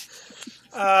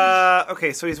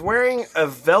 So he's wearing a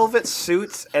velvet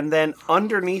suit, and then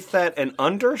underneath that, an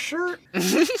undershirt?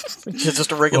 It's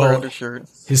just a regular undershirt.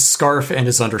 His scarf and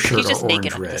his undershirt He's just are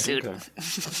making up the orange-red. suit.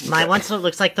 My Once-ler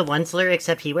looks like the Once-ler,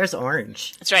 except he wears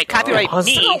orange. That's right. Copyright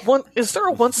me. Is there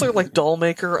a Once-ler like doll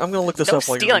maker? I'm going to look this No up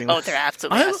while you're stealing. reading. Oh, there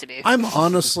absolutely has to be. I'm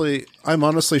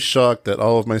honestly shocked that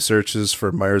all of my searches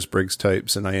for Myers-Briggs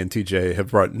types and INTJ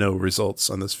have brought no results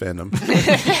on this fandom.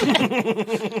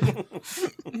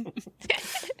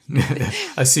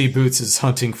 I see Boots is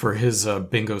hunting for his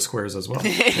bingo squares as well.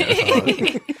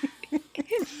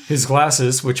 His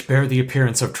glasses, which bear the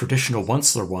appearance of traditional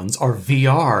Once-ler ones, are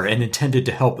VR and intended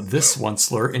to help this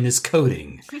Once-ler in his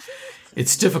coding.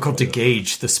 It's difficult to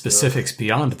gauge the specifics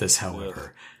beyond this,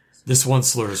 however. This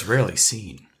Once-ler is rarely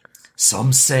seen.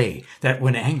 Some say that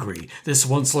when angry, this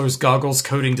Once-ler's goggles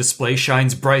coding display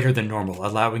shines brighter than normal,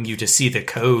 allowing you to see the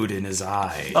code in his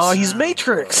eyes. Oh, he's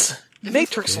Matrix.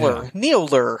 Matrix-ler.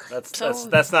 Neo-ler.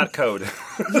 That's not code.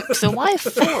 So why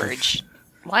Forge?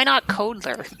 Why not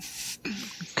Codler?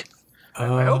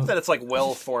 I hope that it's like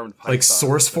well-formed Python. Like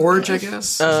SourceForge, I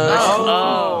guess?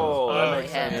 That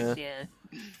makes sense. Yeah.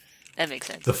 That makes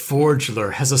sense. The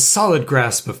Forgeler has a solid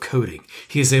grasp of coding.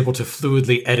 He is able to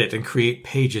fluidly edit and create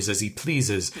pages as he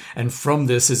pleases, and from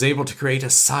this is able to create a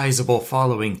sizable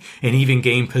following and even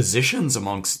gain positions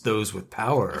amongst those with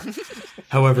power.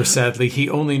 However, sadly, he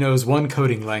only knows one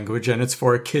coding language, and it's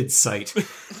for a kid's site,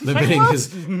 limiting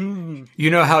his... You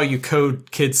know how you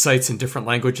code kids' sites in different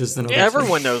languages than others?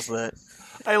 Everyone knows that.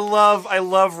 I love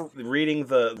reading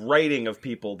the writing of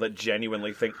people that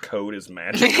genuinely think code is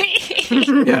magic.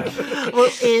 Well,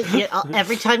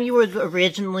 every time you would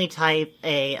originally type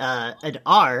an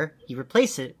R, you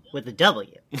replace it with a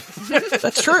W.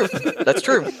 That's true. That's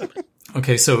true.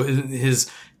 Okay, so his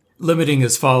limiting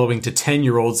his following to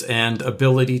 10-year-olds and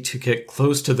ability to get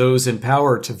close to those in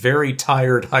power to very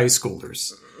tired high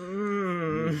schoolers.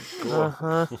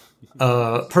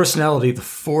 Personality, the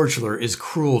Forgeler is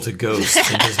cruel to ghosts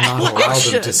and does not allow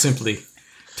them to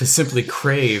simply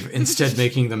crave, instead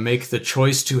making them make the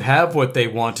choice to have what they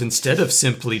want instead of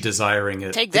simply desiring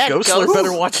it. Take that, Ghostler Ghost.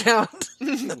 better watch out.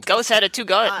 Ghost had it too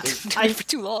good for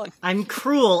too long. I'm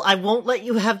cruel. I won't let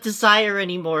you have desire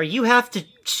anymore. You have to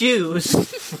choose.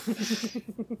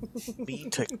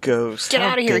 Beat a ghost. Get How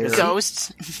out of here, dare.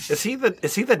 ghosts. Is he the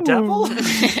devil?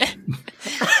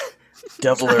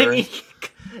 Deviler.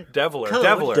 Deviler. The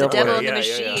devil in the Yeah.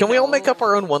 machine. Can we all make up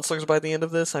our own Once-lers by the end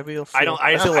of this? I don't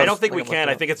think we can.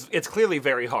 I think it's clearly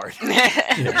very hard. Spent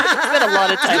a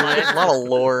lot of time on it. A lot of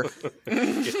lore.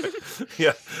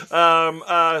 Yeah.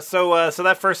 So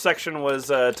that first section was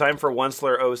time for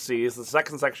Once-ler OCs. The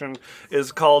second section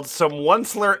is called Some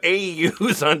Once-ler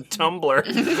AUs on Tumblr.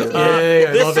 Yay,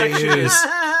 I love AUs.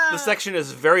 This section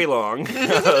is very long,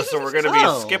 so we're going to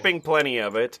be skipping plenty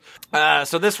of it.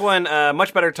 So this one,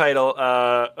 much better title,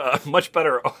 much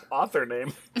better author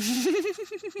name.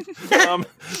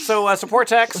 Support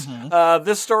text.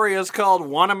 This story is called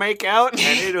 "Wanna Make Out,"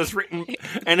 and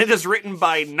it is written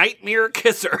by Nightmare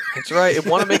Kisser. That's right. It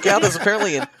Want to Make Out is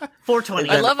apparently in 420.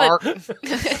 I love it. I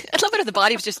love it if the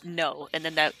body was just no, and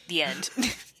then the end.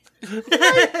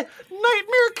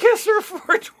 Nightmare Kisser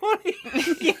 420.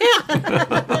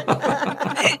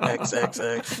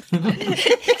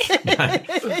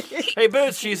 XXX. Hey,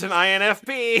 Boots, she's an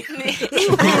INFP.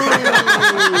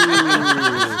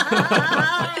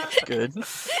 Good.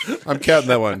 I'm counting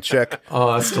that one. Check.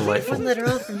 Oh, that's delightful.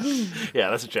 Literal for me.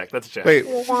 Yeah, that's a check. Wait,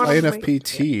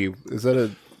 INFPT, is that a...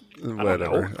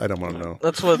 Whatever. I don't want to know.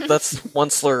 That's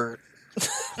Once-ler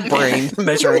brain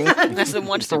measuring. That's the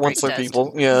Once-ler for Once-ler test.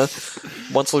 people. Yeah.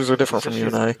 Once-lers are different from you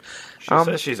and I. She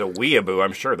says she's a weeaboo.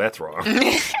 I'm sure that's wrong.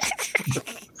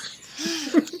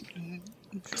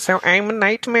 So I'm a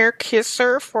Nightmare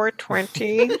Kisser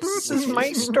 420. This is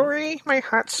my story, my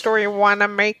hot story, Wanna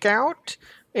Make Out.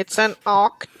 It's an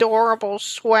adorable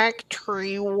swag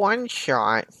tree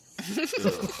one-shot.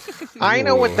 I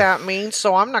know what that means,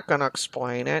 so I'm not going to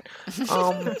explain it.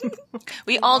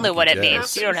 We all know what it Yes.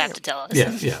 means. You don't have to tell us.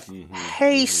 Yeah.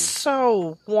 Hey,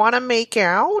 so Wanna Make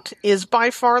Out is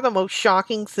by far the most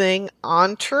shocking thing.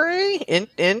 Entry?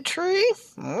 Entry?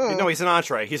 No, he's an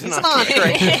entree. He's an It's an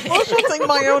entree. entree. I don't think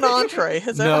my own entree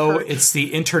has ever No, heard. it's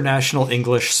the international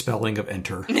English spelling of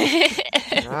enter.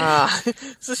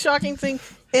 It's a shocking thing.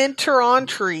 enter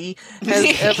entree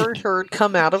has ever heard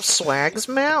come out of Swag's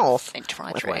mouth. Enter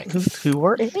entree. Wait, who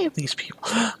are any of these people?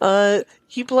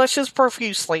 He blushes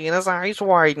profusely and his eyes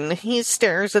widen. He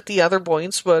stares at the other boy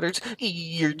and sputters,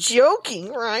 "You're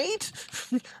joking, right?"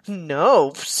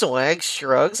 "No," Swag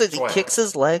shrugs as he kicks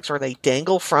his legs where they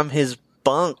dangle from his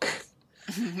bunk.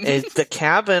 The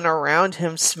cabin around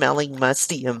him smelling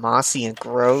musty and mossy and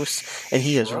gross, and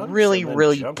he is really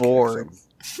bored.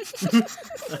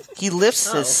 He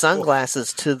lifts his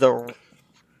sunglasses to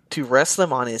rest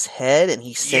them on his head, and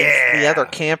he sends the other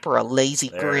camper a lazy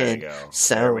grin.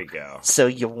 There we go. So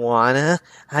you wanna?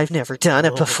 I've never done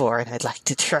it before, and I'd like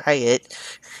to try it.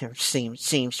 It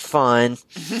seems fun.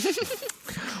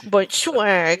 But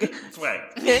Swag,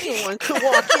 anyone could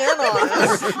walk in on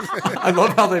us. I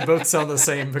love how they both sound the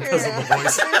same because of the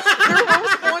voice. They're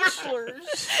both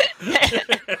Once-lers.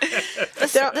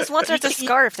 This Once-ler's a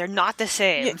scarf. They're not the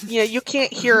same. Yeah, you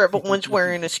can't hear it, but one's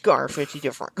wearing a scarf. It's a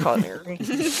different color.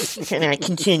 And I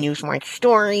continues my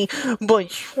story.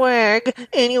 But Swag,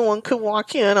 anyone could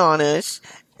walk in on us.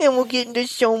 And we'll get into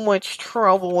so much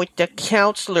trouble with the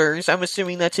counselors. I'm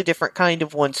assuming that's a different kind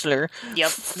of Once-ler. Yep.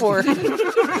 For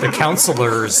The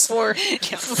counselors. for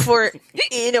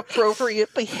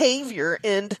inappropriate behavior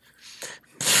and...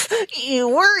 You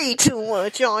worry too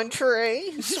much,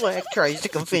 Entree. Swag tries to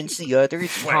convince the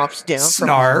others. He hops down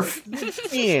Snarf.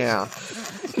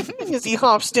 As he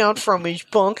hops down from his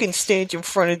bunk and stands in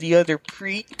front of the other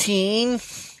preteen.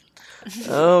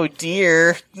 Oh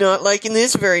dear, not liking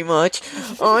this very much.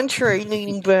 Entree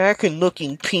leaning back and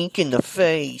looking pink in the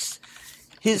face.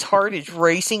 His heart is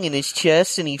racing in his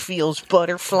chest and he feels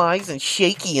butterflies and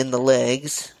shaky in the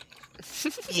legs.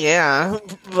 Yeah,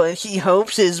 but he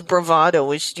hopes his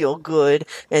bravado is still good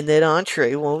and that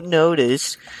Entree won't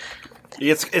notice.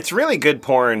 It's really good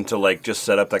porn to like just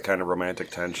set up that kind of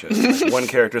romantic tension. Like, one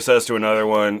character says to another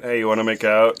one, "Hey, you want to make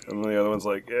out?" And the other one's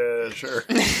like, "Yeah, sure."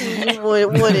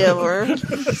 Whatever.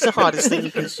 It's the hottest thing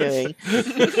you can say.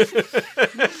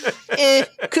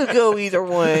 Could go either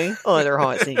way. Other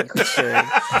hot thing you can say.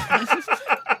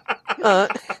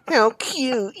 How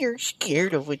cute. You're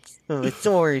scared of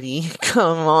authority.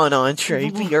 Come on, Entree.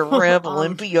 Be a rebel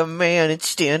and be a man and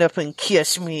stand up and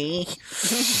kiss me.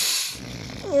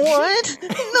 What?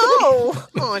 No!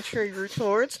 Entree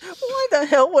retorts. Why the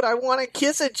hell would I want to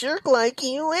kiss a jerk like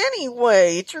you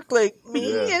anyway? A jerk like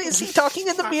me? Yeah. Is he talking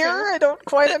in the mirror? I don't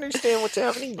quite understand what's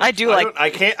happening.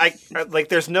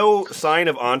 There's no sign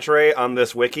of Entree on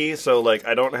this wiki, so like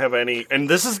I don't have any, and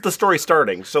this is the story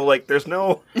starting, so like there's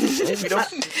no,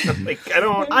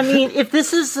 I mean, if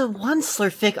this is a Once-ler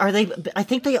fic, are they, I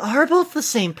think they are both the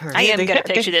same person. I am going to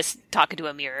picture this talking to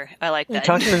a mirror. I like that.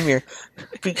 Talking in the mirror.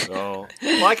 Oh.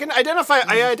 Well, I can identify.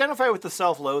 I identify with the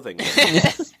self-loathing.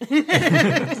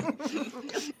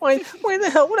 Why the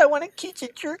hell would I want to kiss a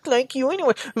jerk like you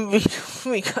anyway?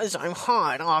 Because I'm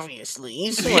hot,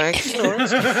 obviously. Swag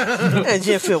snorts. As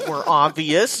if it were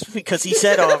obvious, because he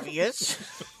said obvious.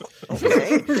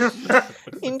 Okay.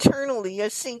 Internally, a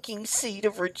sinking seed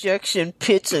of rejection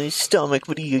pits in his stomach,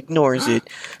 but he ignores it.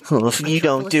 Oh, if you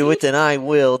don't do it, then I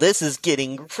will. This is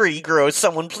getting pretty gross.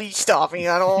 Someone please stop me.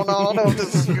 I don't know if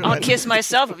this is good. I'll kiss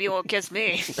myself if you won't kiss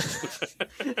me.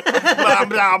 Blah,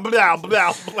 blah, blah,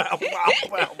 blah, blah,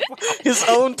 blah. His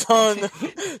own tongue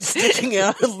sticking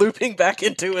out and looping back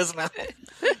into his mouth.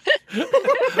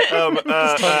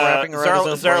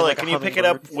 Zarla, can you pick it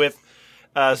up with...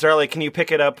 Zarly, can you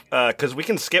pick it up? Because we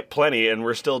can skip plenty, and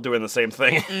we're still doing the same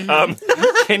thing.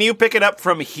 Can you pick it up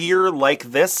from here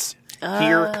like this?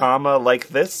 Here, comma, like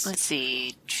this? Let's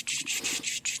see.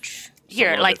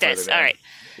 Here, like this. All right.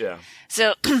 Yeah.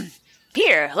 So,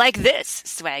 here, like this,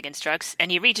 Swag instructs, and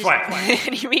he reaches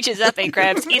up and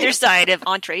grabs either side of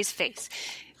Entree's face.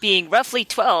 Being roughly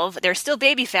 12, there's still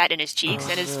baby fat in his cheeks,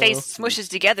 and his face smushes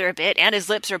together a bit, and his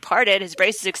lips are parted, his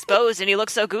brace is exposed, and he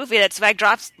looks so goofy that Swag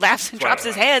laughs and drops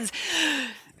his hands.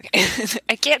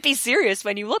 I can't be serious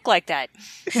when you look like that.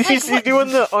 Is he doing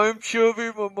the I'm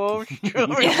chubby, my mom's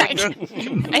chubby? Yeah,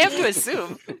 I have to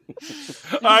assume.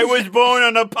 I was born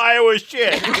on a pile of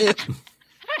shit.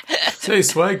 Hey,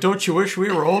 Swag, don't you wish we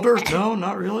were older? No,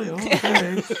 not really.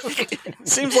 Okay.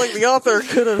 Seems like the author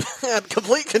could have had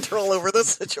complete control over this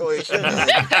situation.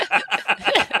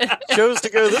 Chose to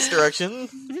go this direction.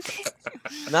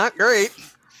 Not great.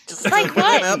 Just like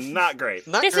what? Not great.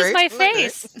 Not this great. is my Not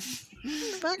face.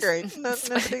 Great. Not great. Not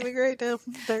particularly great. No.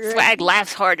 Not great. Swag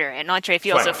laughs harder, and Entree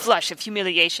feels a flush of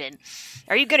humiliation.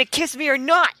 Are you going to kiss me or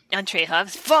not? Entree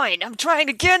huffs. Fine, I'm trying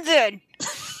again then.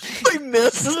 I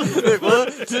missed. Wait, 1,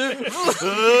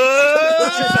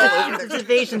 2.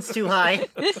 Evasion's too high.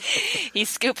 He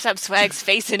scoops up Swag's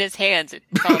face in his hands and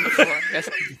fell on the floor.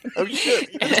 Oh shit!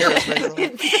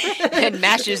 And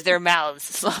mashes their mouths,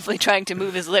 softly trying to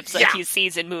move his lips like he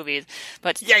sees in movies.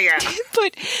 But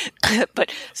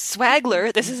but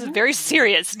Swagler, this is a very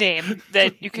serious name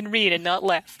that you can read and not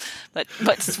laugh. But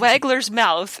Swagler's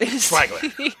mouth is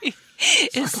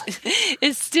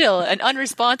is still and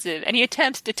unresponsive, and he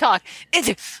attempts to talk.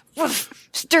 Wait,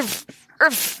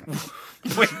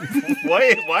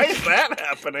 why is that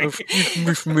happening?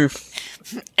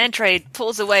 Entree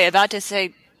pulls away, about to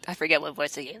say, I forget what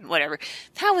voice again, whatever.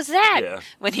 How was that? Yeah.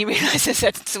 When he realizes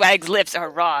that Swag's lips are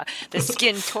raw, the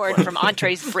skin torn from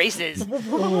Entree's braces.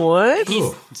 What? He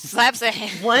slaps a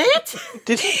hand. What?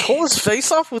 Did he pull his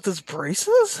face off with his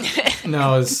braces?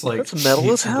 No, it's like That's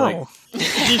metal as hell. Like,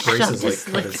 He shoved braces, his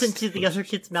like, lips into the other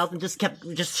kid's mouth and just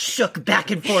shook back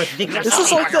and forth vigorously. This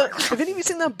is like that. Have any of you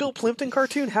seen that Bill Plimpton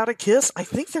cartoon, How to Kiss? I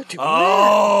think they're doing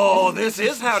Oh, this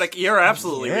is how to. You're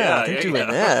absolutely that. Yeah, they're doing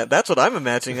that. That's what I'm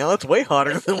imagining now. That's way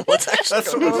hotter than what's actually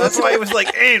going on. That's why it was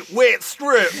like, ain't wet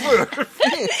strip.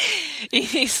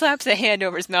 He slaps a hand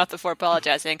over his mouth before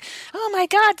apologizing. Oh my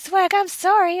God, Swag, I'm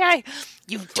sorry.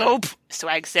 You dope,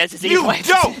 Swag says as he wipes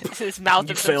his mouth.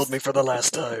 You failed me for the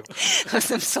last time.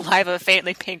 Some saliva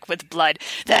faintly pink with blood.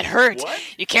 That hurt. What?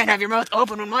 You can't have your mouth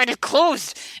open when mine is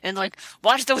closed. And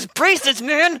watch those braces,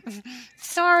 man.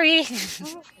 Sorry.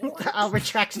 I'll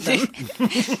retract them.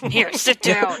 Here, sit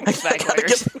down, Swag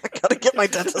orders. I gotta get my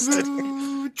dentist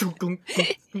in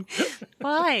here.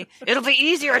 Why? It'll be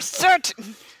easier. Sit.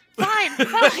 Fine.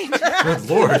 good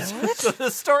lord. So the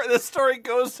story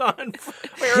goes on.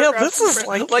 Yeah, this is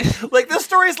like this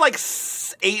story is like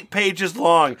 8 pages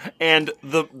long, and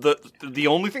the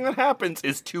only thing that happens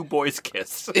is 2 boys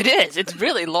kiss. It is. It's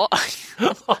really long.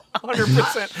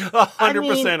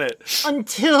 100% it.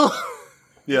 Until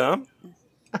Yeah.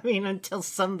 until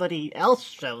somebody else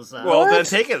shows up. Well, then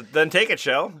take it,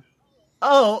 Shell.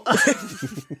 Oh.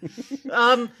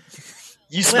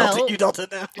 you smelt it. You dealt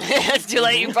it now. It's too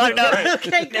late. You brought it up.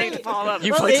 Okay, Now you follow up.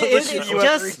 You Well, played it's something.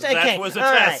 just okay. That was a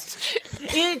all test.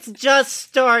 right. It's just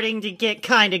starting to get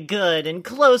kind of good and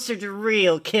closer to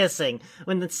real kissing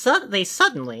when they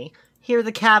suddenly hear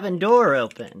the cabin door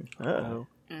open. Uh-oh.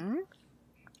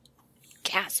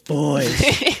 Gasp. Boys,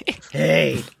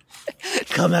 hey,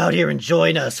 come out here and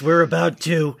join us. We're about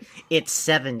to. It's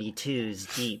 72's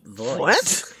deep voice.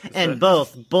 What? And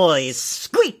both boys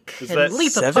squeak and that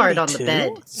leap apart on the 72?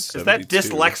 bed. Is that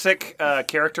dyslexic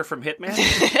character from Hitman?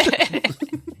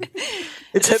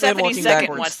 It's Hitman walking 72nd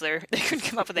backwards. Once-ler. They couldn't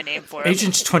come up with a name for him.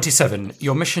 Agent 27,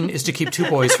 your mission is to keep 2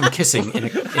 boys from kissing in a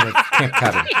camp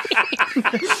cabin.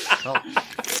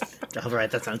 All right,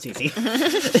 that sounds easy.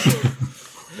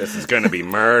 This is going to be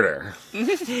murder.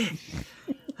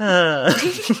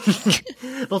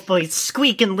 Both boys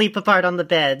squeak and leap apart on the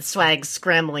bed, Swag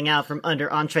scrambling out from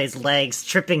under Entree's legs,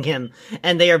 tripping him,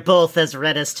 and they are both as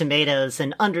red as tomatoes,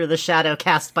 and under the shadow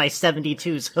cast by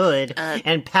 72's hood,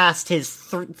 and past his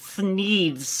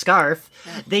thneed scarf,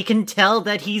 they can tell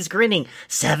that he's grinning.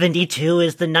 72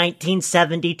 is the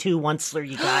 1972 Once-ler,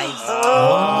 you guys.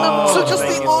 So just the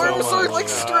Thank you arms so are much. like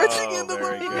stretching into the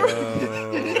room.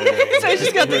 So I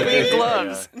just got the green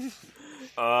gloves.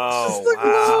 Oh,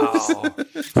 wow.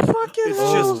 Fucking It's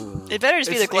hell. just... It better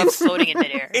just be the gloves floating in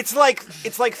midair. It's like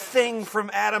Thing from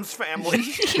Addams Family.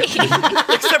 Except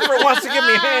for it wants to give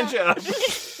me a hand job.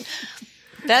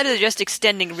 That is just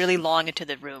extending really long into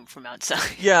the room from outside.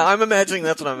 Yeah, I'm imagining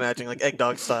that's what I'm imagining, like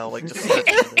eggnog style, like just.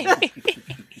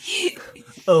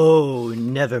 Oh,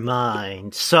 never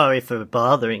mind. Sorry for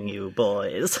bothering you,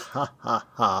 boys. Ha ha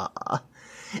ha.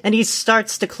 And he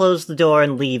starts to close the door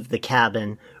and leave the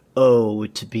cabin. Oh,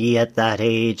 to be at that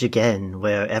age again,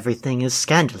 where everything is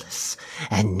scandalous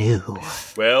and new.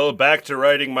 Well, back to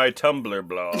writing my Tumblr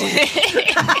blog.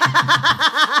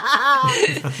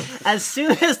 As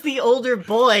soon as the older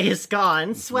boy is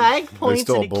gone, Swag points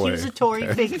still an a boy.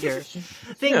 accusatory finger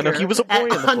no, he was a boy at in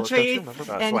the book, Andre don't you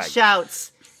remember? and Swag.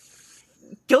 shouts,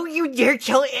 "Don't you dare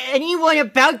tell anyone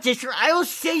about this, or I will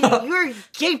say your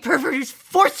gay pervert has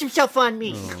forced himself on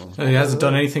me." And he hasn't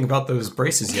done anything about those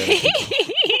braces yet.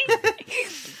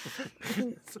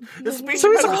 The speech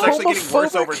So he's a pattern is actually getting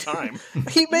worse homophobic? over time.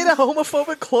 He made a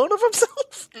homophobic clone of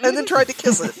himself and then tried to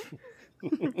kiss it.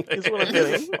 Is what I'm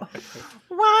getting.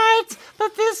 What?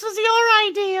 But this was your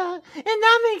idea, and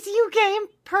that makes you gay and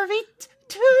pervy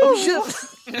too. Oh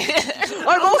shit!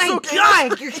 I'm also my gay.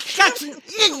 God, you're such an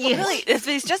idiot. Really, if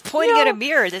he's just pointing at a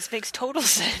mirror, this makes total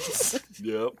sense.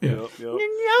 Yep. No,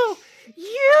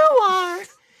 you are. Is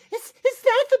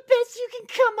that the best you can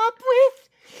come up with?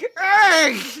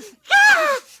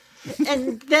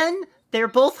 And then they're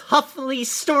both huffily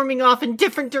storming off in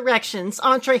different directions,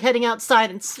 Entree heading outside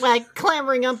and Swag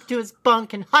clambering up to his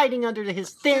bunk and hiding under his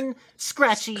thin,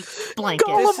 scratchy blanket.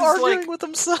 Gollum arguing with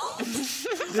himself.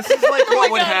 This is like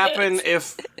what would happen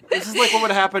if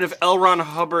L. Ron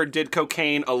Hubbard did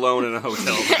cocaine alone in a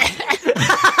hotel room.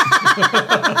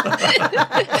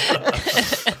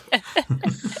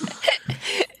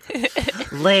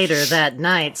 Later that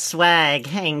night, Swag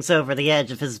hangs over the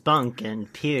edge of his bunk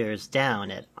and peers down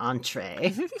at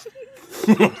Entree.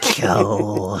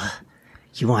 So,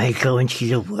 you want to go into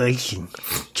the woods and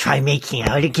try making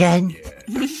out again?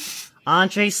 Yeah.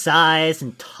 Entree sighs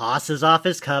and tosses off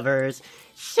his covers.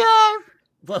 Sure.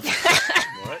 What?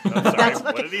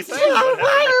 What did he say?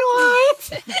 Why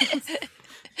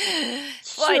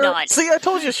Why not? See, I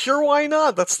told you, sure, why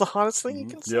not? That's the hottest thing you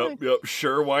can say. Yep,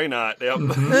 sure, why not? Yep.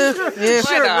 Yeah,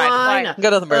 Sure, why not? got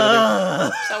nothing better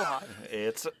to So hot.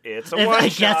 It's a one I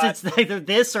shot. guess it's either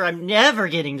this or I'm never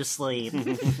getting to sleep.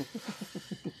 do.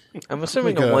 I'm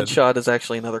assuming a God. one shot is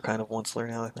actually another kind of Once-ler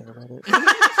now that I think about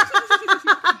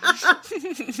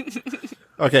it.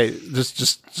 Okay,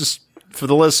 just for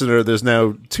the listener, there's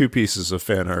now 2 pieces of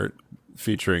fan art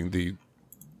featuring the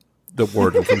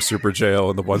warden from Super Jail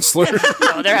and the Once-ler.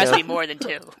 No, there has to be more than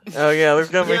 2. Oh, yeah, there's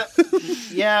gonna be.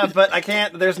 Yeah, but I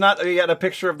can't. There's not yet a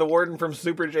picture of the warden from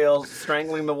Super Jail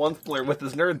strangling the Once-ler with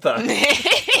his nerd thumb.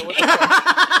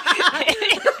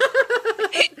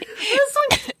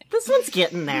 This one's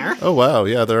getting there. Oh wow,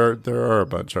 yeah, there are a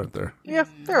bunch, aren't there? Yeah,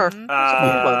 there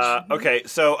are. Okay,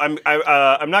 so I'm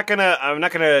not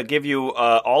gonna give you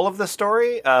all of the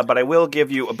story, but I will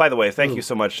give you. By the way, thank you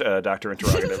so much, Dr.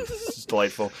 Interrogative. This is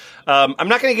delightful. I'm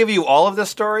not going to give you all of the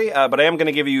story, but I am going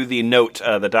to give you the note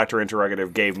that Dr.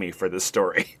 Interrogative gave me for this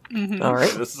story. Mm-hmm. All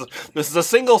right. This is a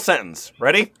single sentence.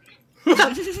 Ready?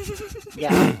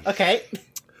 Yeah, okay.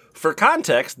 For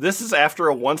context, this is after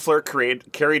a Once-ler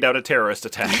carried out a terrorist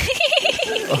attack.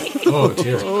 Oh,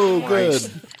 dear. Oh, good.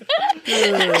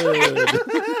 We're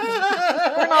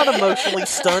not emotionally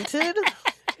stunted.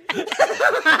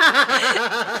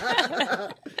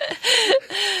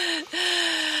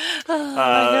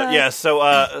 Yeah. So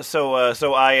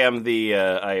I am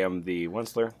the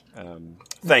Once-ler.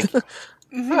 Thank you.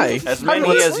 Hi. As many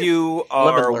as you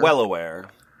are well aware,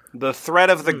 the threat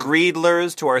of the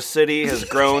Greedlers to our city has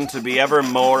grown to be ever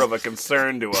more of a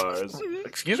concern to ours.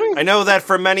 Excuse me? I know that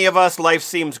for many of us, life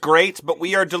seems great, but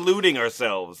we are deluding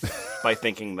ourselves by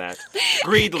thinking that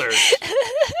Greedlers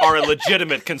are a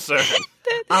legitimate concern.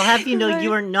 I'll have you know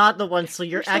you are not the one, so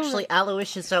you're actually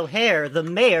Aloysius O'Hare, the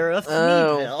mayor of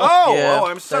Thneedville.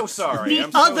 I'm so sorry. The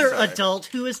other adult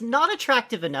who is not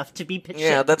attractive enough to be pictured.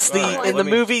 Yeah, that's Right, in the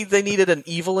movie they needed an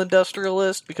evil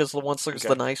industrialist because the Once-ler's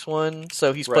the nice one.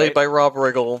 So he's played by Rob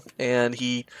Riggle, and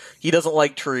he doesn't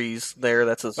like trees.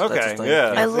 That's his thing.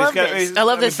 Yeah. I love this. I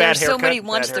love this. Bad There's so haircut, many bad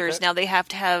Once-lers haircut. now. They have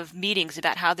to have meetings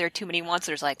about how there are too many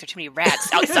Once-lers. Like there are too many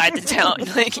rats outside the town,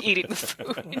 like eating the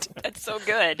food. That's so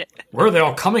good. Where are they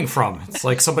all coming from? It's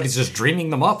like somebody's just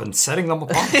dreaming them up and setting them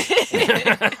apart.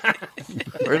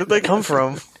 Where did they come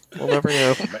from? We'll never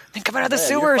know. They come out of the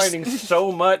You're sewers. finding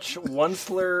so much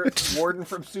Once-ler warden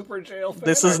from Super Jail.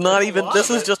 This is not even. This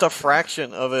is just a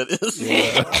fraction of it.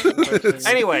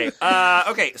 Anyway,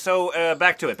 okay, so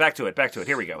back to it.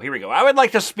 Here we go. I would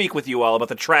like to speak with you all about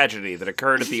the tragedy that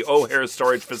occurred at the O'Hare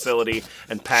Storage Facility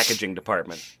and Packaging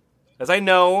Department. As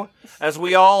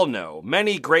we all know,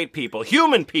 many great people,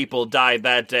 human people, died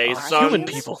that day. Sons, Human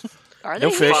people. Are they?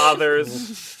 No fish.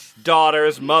 fathers,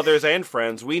 daughters, mothers, and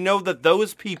friends. We know that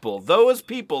those people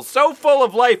so full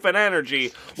of life and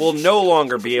energy, will no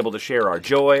longer be able to share our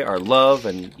joy, our love,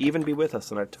 and even be with us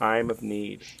in our time of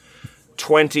need.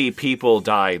 20 people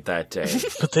died that day.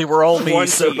 But they were all me, 20.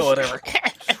 so whatever.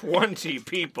 20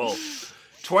 people.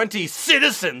 20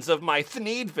 citizens of my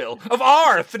Thneedville, of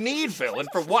our Thneedville, and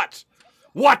for what?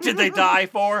 What did they die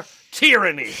for?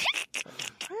 Tyranny.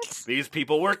 These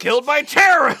people were killed by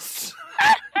terrorists.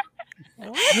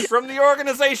 From the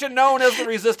organization known as the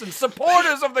Resistance,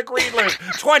 supporters of the Greedlers.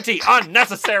 20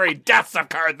 unnecessary deaths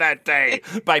occurred that day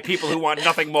by people who want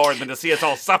nothing more than to see us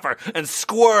all suffer and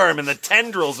squirm in the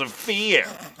tendrils of fear.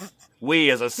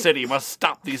 We as a city must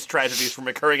stop these tragedies from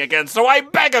occurring again, so I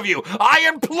beg of you, I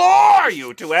implore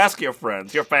you to ask your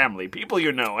friends, your family, people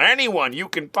you know, anyone you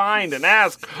can find and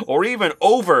ask, or even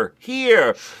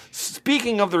overhear.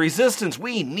 Speaking of the Resistance,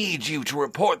 we need you to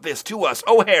report this to us,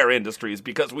 O'Hare Industries,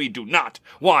 because we do not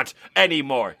want any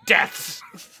more deaths.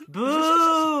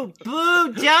 Boo!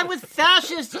 Boo! Down with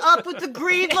fascists! Up with the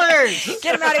Greedlers!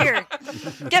 Get him out of here!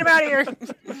 Get him out of here!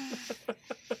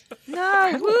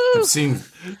 No, woo! Seeing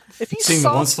If you the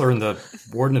saw Once-ler and the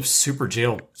warden of super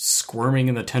jail squirming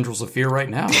in the tendrils of fear right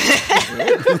now.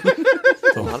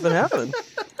 not been happening.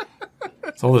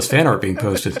 It's all this fan art being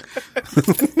posted.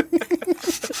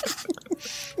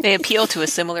 They appeal to a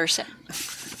similar set.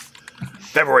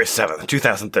 February 7th,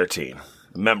 2013.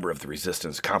 A member of the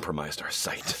resistance compromised our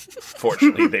site.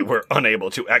 Fortunately, they were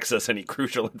unable to access any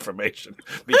crucial information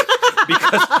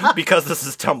because this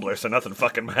is Tumblr, so nothing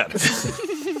fucking matters.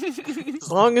 As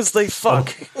long as they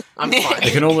fuck, I'm fine.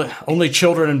 They can only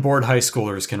children and bored high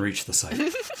schoolers can reach the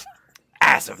site.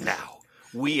 As of now,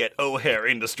 we at O'Hare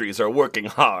Industries are working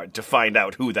hard to find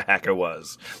out who the hacker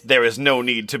was. There is no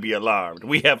need to be alarmed.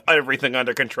 We have everything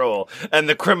under control, and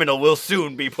the criminal will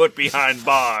soon be put behind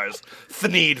bars.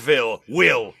 Thneedville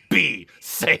will be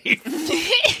safe.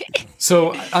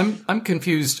 So I'm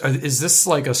confused. Is this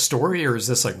like a story or is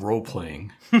this like role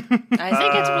playing? I think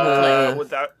it's role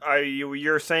playing.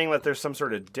 You're saying that there's some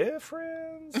sort of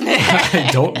difference? I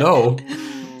don't know.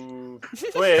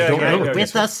 Wait,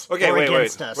 With us or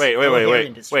against us. Wait.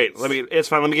 It's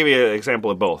fine. Let me give you an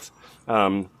example of both.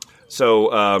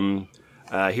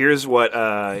 Here's what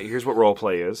role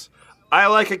play is. I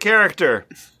like a character,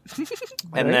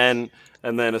 and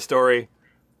then a story.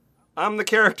 I'm the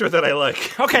character that I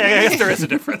like. Okay, I guess there is a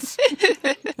difference.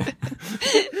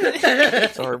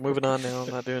 Sorry, moving on now.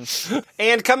 I'm not doing.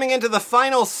 And coming into the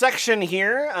final section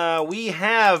here, we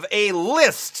have a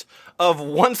list of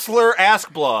Once-ler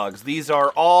Ask blogs. These are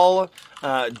all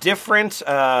different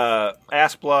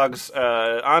Ask blogs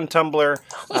on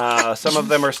Tumblr. Some of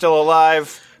them are still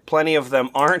alive. Plenty of them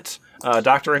aren't.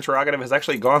 Dr. Interrogative has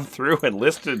actually gone through and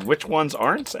listed which ones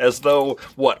aren't, as though,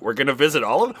 we're going to visit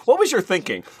all of them? What was your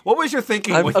thinking? When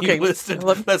you listed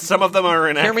that some of them are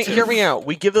inactive? Hear me out.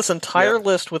 We give this entire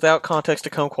list without context to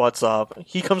Kumquat Zob.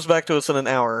 He comes back to us in an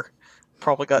hour.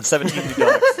 Probably got 17 new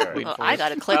dogs. Well, I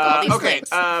gotta click all these links.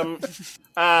 So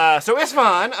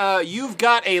Isfan, you've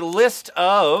got a list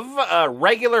of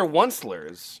regular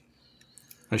Once-lers.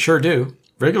 I sure do.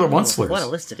 Regular Once-lers. What a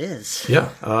list it is. Yeah.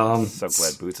 So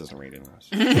glad Boots isn't reading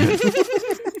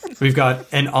this. We've got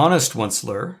an honest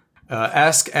Once-ler,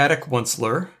 Ask Attic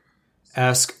Once-ler,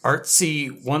 Ask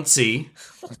Artsy Oncey,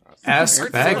 Ask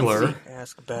Bagler,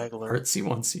 Artsy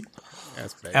Oncey,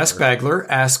 Ask Bagler,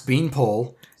 Ask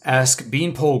Beanpole, Ask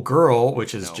Beanpole Girl,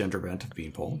 which is gender bent of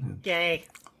Beanpole. Yay.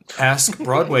 Ask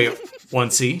Broadway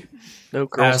Oncey. No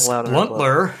girls Ask allowed in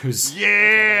Bluntler, who's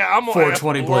I'm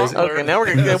 420 blazing. Okay, now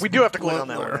we do have to click on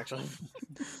that one, actually.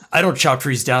 I don't chop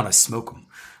trees down, I smoke them.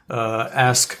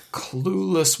 Ask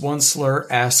Clueless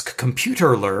Once-ler, Ask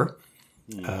Computerler.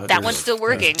 That one's still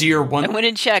working. Dear One. I went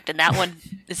and checked, and that one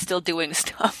is still doing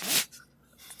stuff.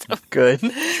 Good.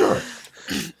 Sure.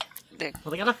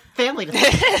 Well, they got a family to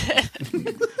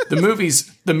feed.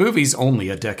 The movie's only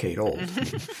a decade old.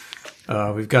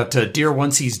 We've got Dear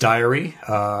Oncey's Diary,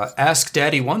 Ask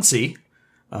Daddy Oncey,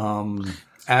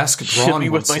 Ask Shoot Drawn me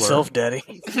with Once-ler. myself, Daddy.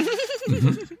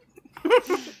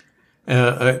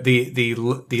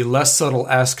 The less subtle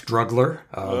Ask Drugler.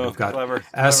 We've got clever.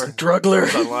 Ask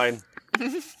Drugler. Online.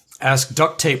 Ask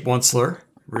Duct Tape Once-ler.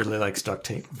 Really likes duct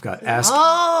tape. We've got Ask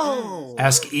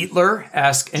Ask Eatler,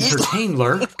 Ask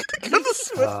Entertainler. Goodness,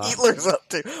 what Eatler's up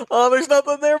to? Oh, there's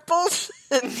nothing there. Bullshit.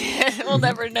 We'll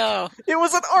never know. It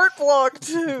was an art blog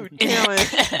too. Damn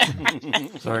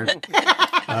it. Sorry.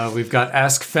 We've got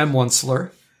Ask Fem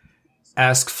Once-ler,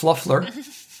 Ask Fluffler,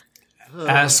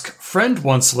 Ask Friend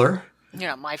Once-ler, You're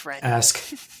not my friend. Ask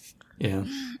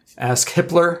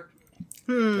Hippler,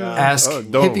 Ask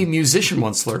Hippie Musician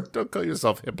Once-ler. Don't call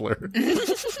yourself Hippler.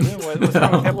 What's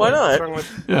wrong with hip? Why not? What's wrong with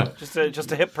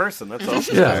just a hip person? That's all.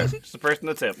 Yeah. Just a person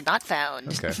that's hip. Not found.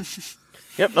 Okay.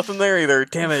 Yep, nothing there either.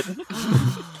 Damn it.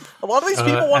 A lot of these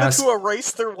people wanted Ask- to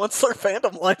erase their Once-ler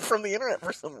fandom line from the internet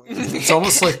for some reason. It's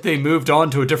almost like they moved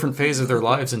on to a different phase of their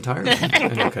lives entirely.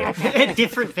 Okay. A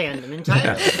different fandom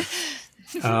entirely.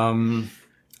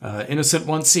 Innocent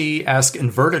Oncey, Ask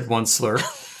Inverted Once-ler.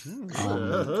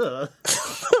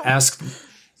 Ask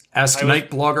Night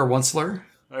Blogger Once-ler.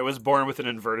 I was born with an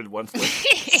inverted Once-ler.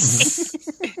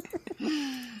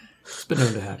 It's been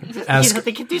known to happen.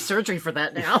 They can do surgery for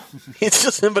that now. It's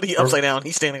just him, but he upside down.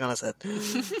 He's standing on his head.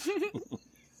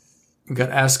 We've got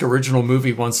Ask Original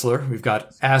Movie Once-ler. We've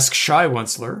got Ask Shy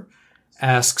Once-ler.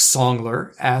 Ask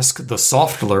Songler. Ask The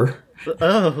Softler.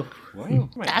 Oh.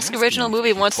 Ask Original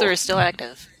Movie Once-ler is still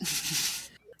active.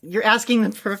 You're asking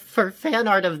them for fan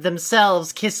art of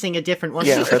themselves kissing a different one.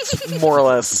 Yeah, that's more or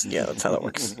less. Yeah, that's how that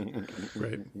works.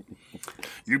 Right.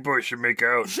 You boys should make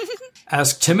out.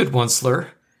 Ask Timid Once-ler.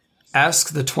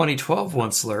 Ask the 2012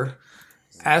 Once-ler.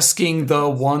 Asking the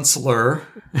Once-ler.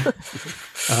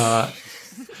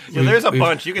 Yeah, there's a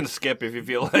bunch you can skip if you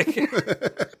feel like.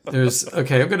 I'm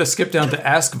going to skip down to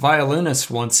Ask Violinist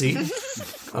Oncey.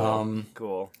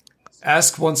 Cool.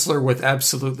 Ask Once-ler with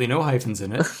absolutely no hyphens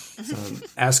in it.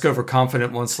 Ask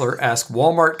Overconfident Once-ler. Ask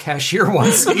Walmart Cashier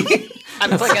Oncey.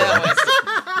 I'm thinking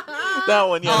That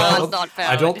one, yeah. Oh, it's not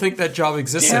found. I don't think that job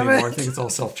exists anymore. I think it's all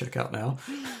self-checkout now.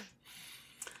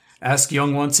 Ask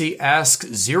Young Oncey. Ask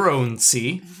Zero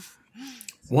Oncey.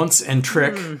 Once and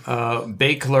Trick.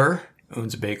 Bakeler.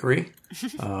 Owns a bakery.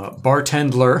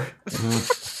 Bartendler.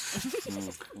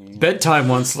 Bedtime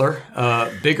Once-ler.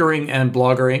 Biggering and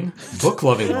Bloggering.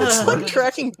 Book-loving Once-ler. I'm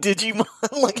tracking Digimon,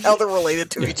 like how they're related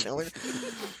to each other.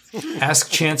 Ask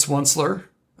Chance Once-ler.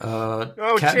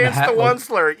 Chance the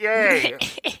Once-ler. Yay.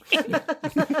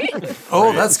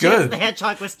 Oh, that's good. The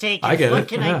hedgehog was taken. I get what it,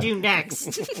 can yeah. I do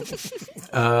next?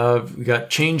 We got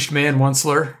Changed Man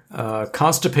Once-ler.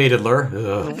 Constipatedler.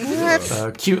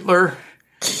 Cuteler.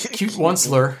 Cute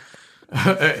Once-ler.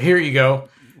 Here you go.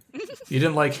 You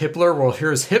didn't like Hipler? Well,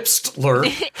 here's Hipstler.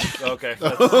 Okay.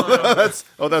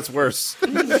 That's worse.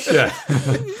 Yeah.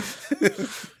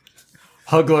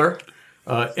 Hugler.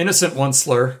 Innocent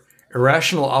Once-ler.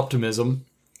 Irrational Optimism.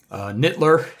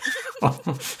 Nittler.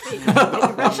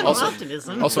 Rational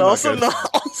optimism. Also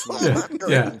not good.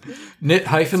 Yeah.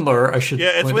 Nit-ler. I should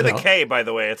Yeah, it's point with it a out. K, by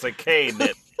the way. It's a K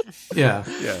knit. Yeah.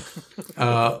 Yeah.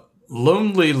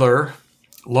 Lonelyler.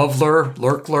 Loveler.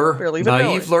 Lurkler. Barely even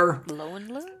know it. Naiveler.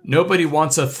 Loneler? Nobody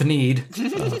Wants a Thneed.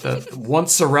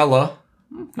 Once-arella.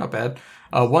 Not bad.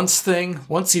 Once Thing.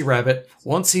 Oncey Rabbit.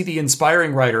 Oncey the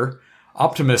Inspiring Writer.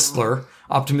 Optimistler.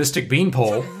 Optimistic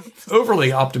Beanpole.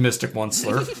 Overly Optimistic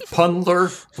Once-ler. Punler.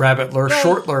 Rabbitler.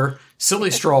 Shortler. Silly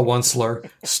Straw Once-ler.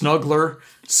 Snuggler.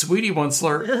 Sweetie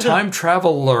Once-ler. Time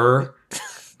Traveler.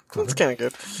 That's kind of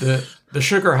good. The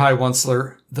Sugar High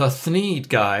Once-ler. The Thneed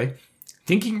Guy.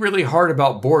 Thinking Really Hard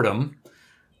About Boredom.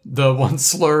 The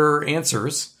Once-ler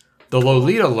Answers. The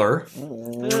Lolita-ler.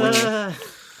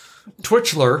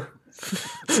 Twitchler.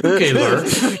 Spookaler.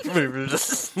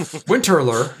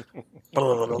 Winterler.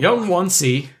 Young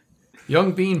Oncey.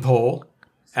 Young Beanpole.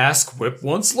 Ask Whip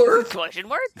Once-ler. Question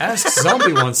mark? Ask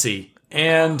Zombie Oncey.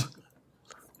 And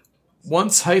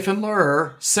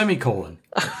Once-ler, semicolon.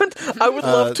 I would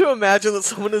love to imagine that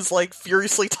someone is like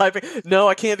furiously typing, no,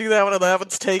 I can't do that one, that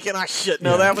one's taken. Ah, shit,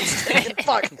 no, that one's taken.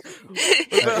 Fuck.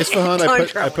 Isfahan, Time I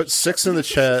travel. put 6 in the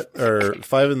chat, or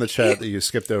 5 in the chat that you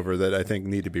skipped over that I think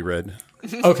need to be read.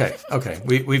 Okay.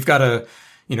 We've got a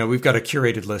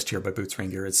curated list here by Boots Ring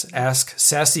Gear. It's Ask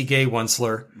Sassy Gay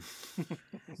Once-ler.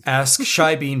 Ask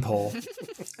Shy Beanpole.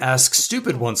 Ask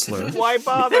Stupid Once-ler. Why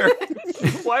bother?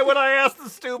 Why would I ask the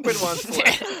stupid Once-ler?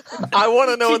 I want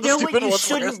to know what the know stupid what you one's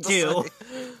shouldn't do.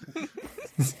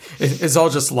 It's all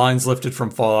just lines lifted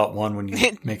from Fallout 1 when you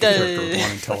make a character with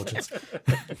 1 intelligence.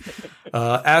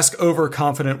 Ask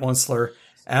Overconfident Once-ler.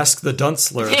 Ask the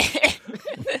Dunceler.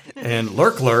 And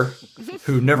Lurkler,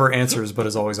 who never answers but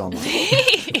is always online.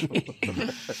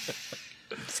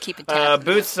 Just keep it tab.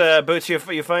 Boots,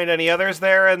 you find any others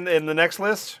there in the next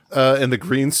list? In the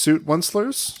green suit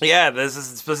Once-lers? Yeah, this is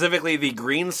specifically the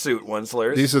green suit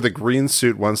Once-lers. These are the green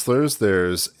suit Once-lers.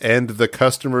 There's And the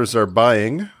Customers Are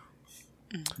Buying.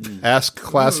 Ask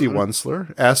Classy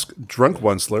Once-ler. Ask Drunk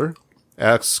Once-ler.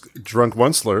 Ask Drunk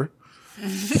Once-ler.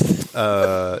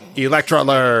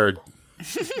 Electroler.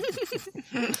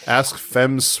 Ask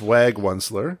Femme Swag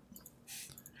Once-ler.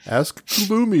 Ask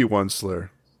Gloomy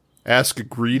Once-ler. Ask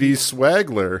Greedy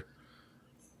Swagler.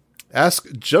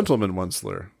 Ask Gentleman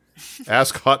Once-ler.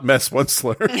 Ask Hot Mess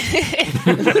Once-ler.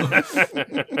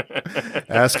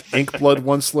 Ask Inkblood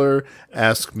Once-ler.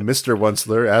 Ask Mr.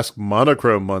 Once-ler. Ask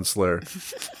Monochrome Once-ler.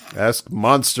 Ask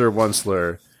Monster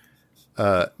Once-ler.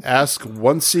 Ask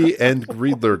Oncey and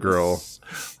Greedler Girl.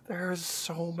 There's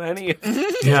so many.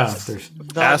 Yeah, there's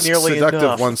Not Ask nearly Seductive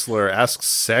enough. Once-ler. Ask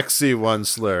Sexy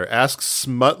Once-ler. Ask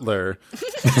Smutler.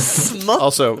 Smut-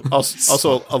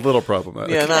 Also a little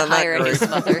problematic. yeah, not Hire a new great.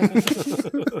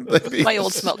 smuggler. My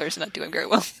old smuggler's not doing very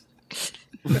well.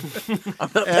 I'm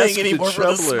not Ask paying any the more for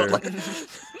this. Troubler. But like,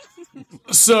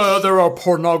 Sir, there are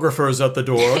pornographers at the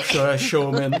door. Should I show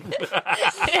them in?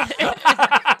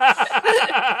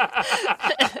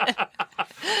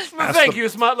 Thank you,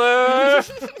 Smutler.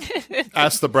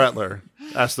 Ask the Bratler.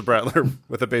 Ask the Bratler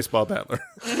with a baseball battler.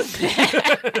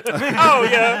 Oh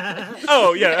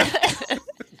yeah.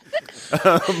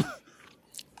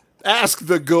 Ask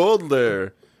the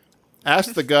Goldler.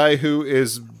 Ask the guy who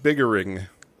is biggering.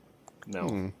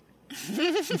 No.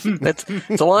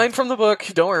 it's a line from the book.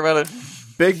 Don't worry about it.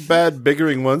 Big bad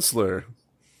biggering Once-ler.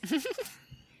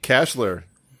 Cashler.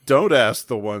 Don't ask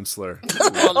the Once-ler.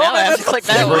 Well, now I have to click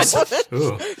that one.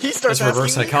 Ooh, He starts that's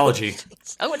reverse asking psychology.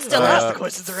 Oh, it's still ask up. the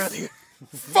questions around here.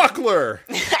 Fuckler!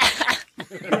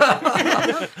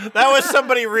 That was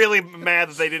somebody really mad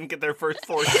that they didn't get their first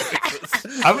 4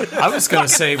 choices. I was going to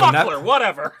say when Fuckler, that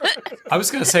whatever. I was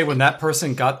going to say when that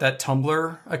person got that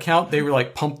Tumblr account, they were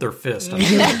like pumped their fist.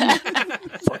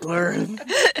 Fuckler.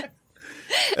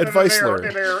 Adviceler.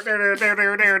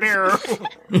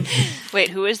 Wait,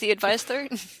 who is the advisor?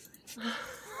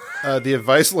 The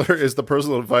Adviceler is the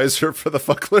personal advisor for the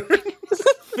Fuckler.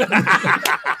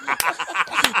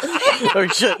 Oh,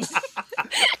 shit.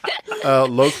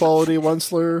 Low quality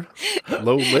Once-ler.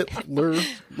 Low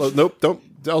litler. Nope, don't.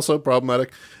 Also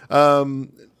problematic.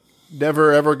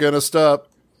 Never ever gonna stop,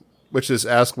 which is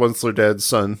Ask Once-ler Dad's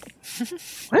son.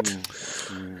 What?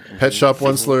 Pet Shop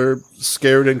Once-ler.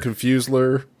 Scared and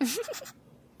Confusedler.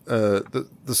 The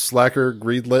Slacker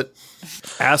Greedlet.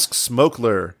 Ask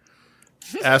Smokeler.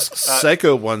 Ask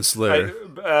Psycho Once-ler.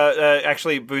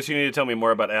 Actually, Boost, you need to tell me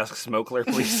more about Ask Smokeler,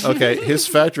 please. Okay, his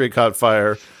factory caught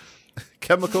fire.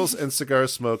 Chemicals and cigar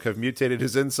smoke have mutated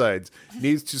his insides.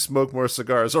 Needs to smoke more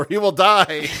cigars or he will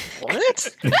die. What?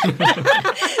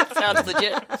 Sounds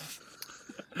legit.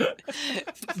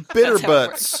 Bitter That's how it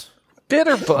butts.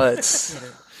 Bitter butts.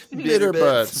 Bitter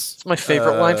butts. It's my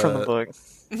favorite line from the book.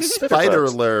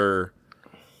 Spiderler.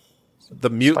 The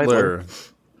Mutler.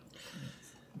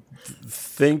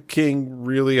 Thinking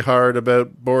really hard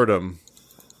about boredom.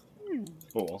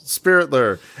 Cool.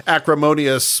 Spiritler.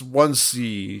 Acrimonious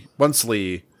Once-ly.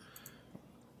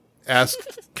 Ask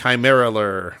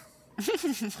Chimeraler.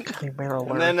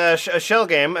 And then a shell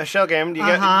game. A shell game. Do you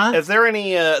got, is there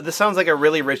any? This sounds like a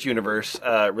really rich universe.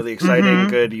 Really exciting,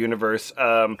 good universe. Is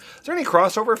there any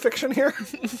crossover fiction here?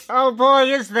 Oh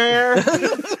boy, is there!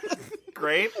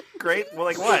 Great. Well,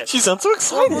 like what? She sounds so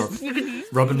excited.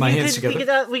 Rubbing my hands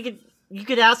together. You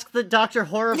could ask the Dr.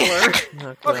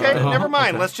 Horribler. Okay, never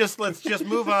mind. Let's just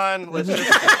move on. Let's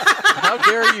just How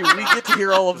dare you? We get to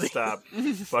hear all of these. stop.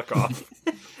 Fuck off.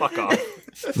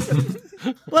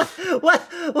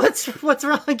 What's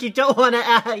wrong? You don't want to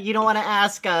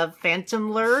ask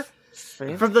Phantomler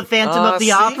from the Phantom of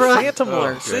the Opera.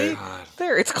 Phantomler. See?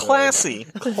 There, it's classy.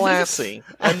 Classy.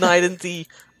 A night in the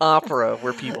opera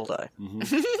where people die.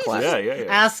 Classy. Yeah.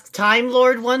 Ask Time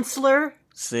Lord Once-ler.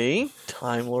 See?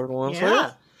 Time Lord Once-ler.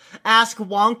 Yeah. Ask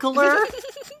Wonkaler.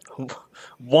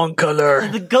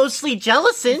 Wonkaler. The Ghostly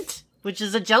Jellicent, which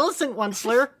is a Jellicent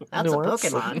Once-ler. That's a Nuance.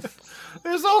 Pokemon.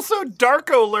 There's also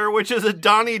Darkoler, which is a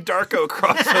Donnie Darko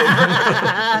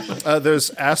crossover.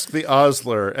 There's Ask the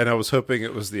Osler, and I was hoping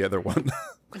it was the other one.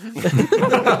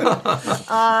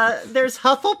 There's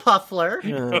Hufflepuffler.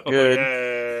 Good.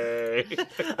 Yay.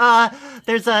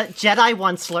 There's a Jedi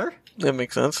Once-ler. That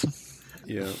makes sense.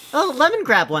 Yeah. Oh, Lemon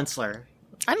Grab Once-ler.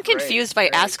 I'm confused by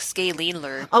Ask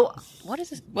Scalenler. Oh, What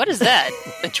is that?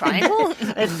 A triangle?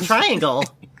 it's Triangle.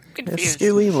 Confused.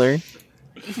 Scalenler.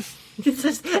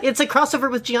 It's a crossover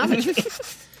with geometry.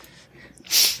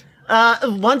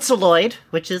 Oncealoid,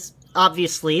 which is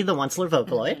obviously the Once-ler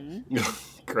Vocaloid.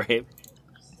 Great.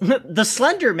 The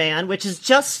Slender Man, which is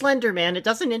just Slender Man. It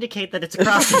doesn't indicate that it's a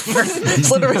crossover.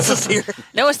 Slenderman's just here.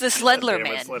 No, it's the Sledler Damn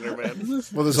it, Man. Slender Man.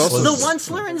 Well, there's also The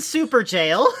Once-ler in Super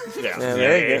Jail. Yeah.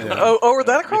 There you go. Oh, were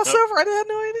that a crossover? I had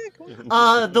no idea.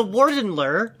 The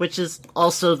Wardenler, which is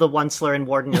also the Once-ler and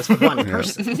Warden as one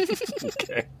person.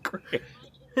 Okay, great.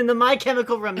 And the My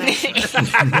Chemical Romance. oh,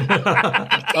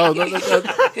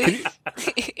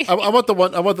 I want the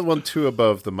one. I want the one two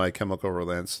above the My Chemical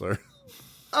Romancer.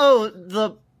 Oh,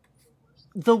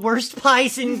 the Worst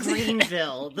Pies in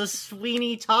Greenville, the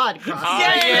Sweeney Todd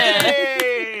crossover.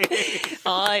 Yay!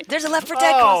 There's a Left 4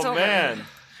 Dead Oh crossover. man.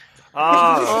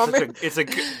 It's a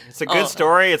good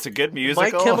story. It's a good musical.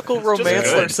 My Chemical It's just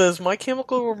Romancer good. says My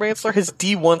Chemical Romancer has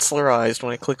de-Once-lerized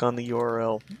when I click on the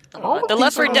URL. The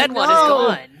Left 4 Dead one is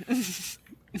gone.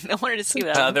 I wanted to see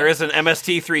that. There is an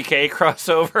MST3K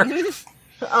crossover.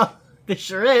 Oh, there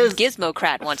sure is.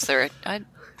 Gizmocrat once there. I'm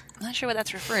not sure what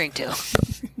that's referring to.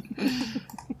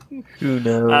 Who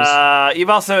knows? You've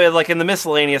also, like, in the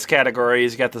miscellaneous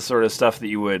categories, you got the sort of stuff that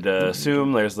you would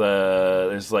assume. There's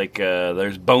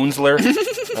Bonesler.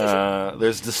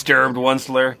 There's Disturbed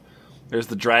Once-ler. There's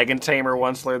the Dragon Tamer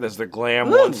Once-ler. There's the Glam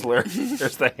Once-ler.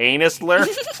 There's the Heinous-ler.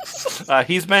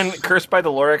 He's been cursed by the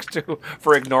Lorax, too,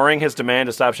 for ignoring his demand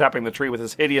to stop chopping the tree with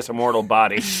his hideous immortal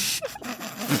body.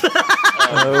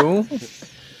 Oh.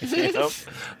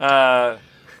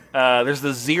 There's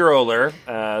the Zero-ler.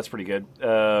 That's pretty good.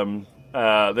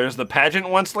 There's the Pageant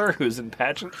Once-ler, who's in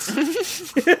pageants.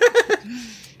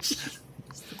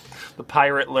 The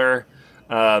Pirate-ler.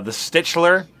 the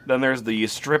Stitchler. Then there's the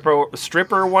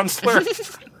stripper Once-ler.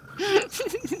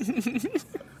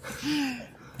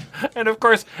 And of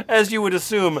course, as you would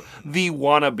assume, the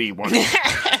wannabe Once-ler.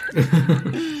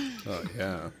 Oh,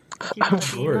 yeah.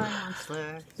 Lord.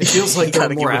 It feels like there are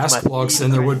more Ask blogs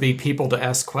than there would be people to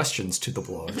ask questions to the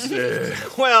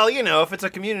blogs. Well, if it's a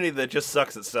community that just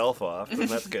sucks itself off, then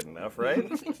that's good enough, right?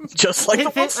 Just like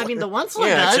the Once-ler. I mean, the Once-ler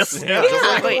does. Just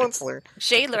like Wait. the Once-ler.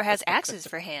 Shadler has axes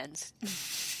for hands.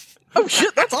 Oh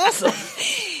shit, that's awesome!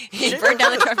 He burned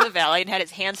down the Trunk of the Valley and had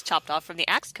his hands chopped off from the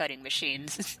axe cutting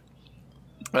machines.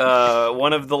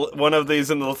 One of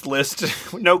these in the list,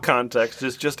 no context,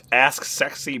 is just ask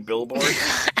sexy billboard.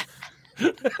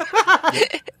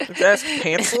 Ask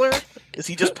Pantsler? Is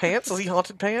he just pants? Is he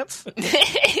haunted pants?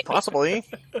 Possibly.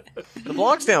 The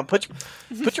blog's down. Put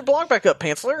your blog back up,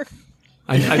 Pantsler.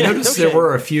 I noticed there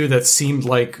were a few that seemed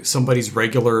like somebody's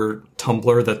regular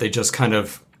Tumblr that they just kind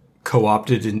of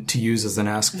co-opted to use as an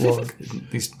Ask blog,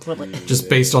 just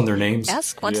based on their names.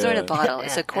 Ask Once-ler in a bottle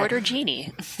is a quarter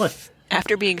genie.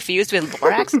 After being fused with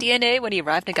Lorax DNA when he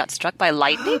arrived and got struck by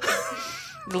lightning?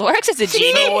 Lorax is a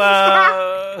genie?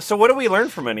 So what do we learn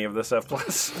from any of this, F+?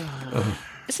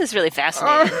 This is really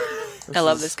fascinating. I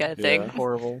love this kind of thing.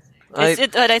 Horrible. What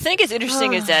I think is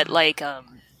interesting is that,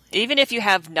 even if you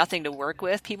have nothing to work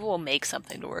with, people will make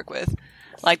something to work with.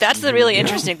 That's the really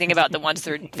interesting thing about the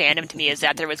Once-ler fandom to me, is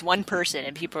that there was one person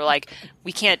and people were like,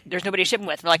 there's nobody to ship him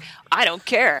with. And we're like, I don't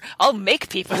care. I'll make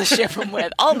people to ship him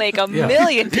with. I'll make a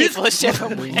million people to ship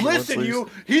him with. Listen,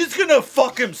 he's gonna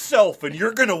fuck himself and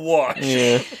you're gonna watch.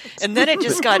 Yeah. And then it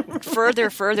just got further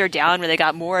down where they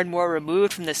got more and more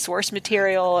removed from the source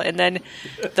material. And then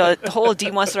the whole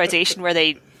de-Once-lerization where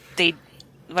they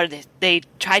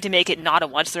tried to make it not a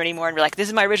Once-ler anymore, and we're like, this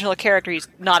is my original character, he's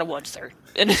not a Once-ler.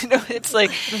 And it's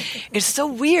it's so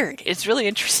weird. It's really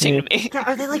interesting to me.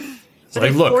 Are they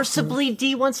forcibly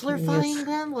de-Once-lerifying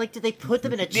them? Did they put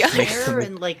them in a chair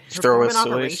and perform an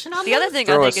operation on them? The other thing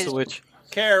I think is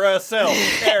Carousel.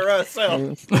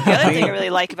 the other thing I really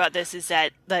like about this is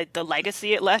that the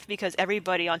legacy it left, because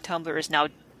everybody on Tumblr is now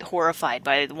horrified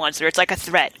by the Once-ler. It's like a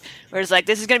threat. Whereas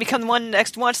this is going to become the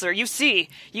next Once-ler. You see,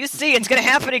 it's going to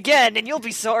happen again, and you'll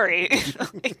be sorry.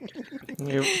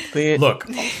 Look,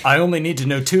 I only need to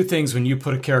know two things when you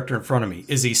put a character in front of me.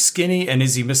 Is he skinny and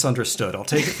is he misunderstood? I'll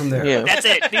take it from there. Yeah. That's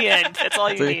it. The end. That's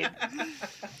all you need.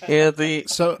 Yeah.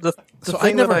 So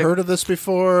I never heard of this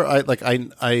before.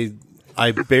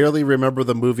 I barely remember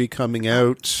the movie coming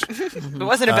out. It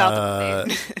wasn't about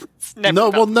the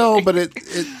movie. But it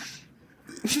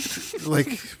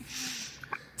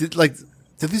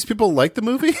did these people like the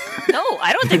movie? No,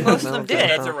 I don't think most of them did.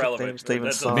 That's irrelevant. Maybe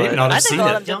not I have think seen a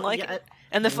lot of it. them didn't like it.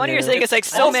 And the funnier thing is,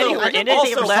 so many were in it,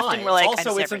 they were left and were like,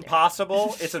 also, it's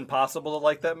impossible. It's impossible to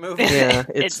like that movie. Yeah,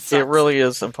 it really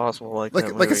is impossible. That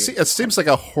movie. It seems like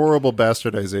a horrible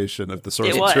bastardization of the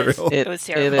source material. It was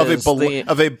terrible.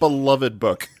 Of a beloved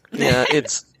book. Yeah,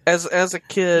 it's as a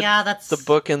kid. Yeah, that's the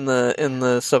book in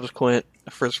the subsequent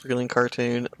first reeling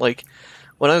cartoon.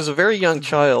 When I was a very young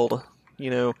child,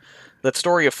 that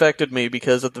story affected me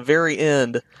because at the very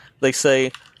end they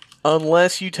say,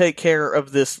 unless you take care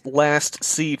of this last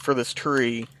seed for this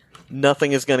tree,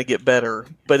 nothing is going to get better.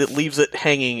 But it leaves it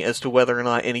hanging as to whether or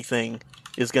not anything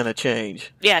is going to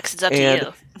change. Yeah, because it's up to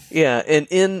you. Yeah,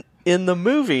 and in the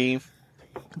movie,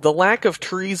 the lack of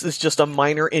trees is just a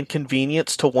minor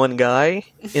inconvenience to one guy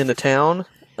in the town.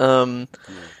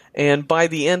 And by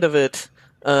the end of it,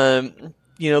 the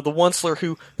Once-ler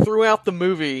who throughout the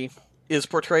movie is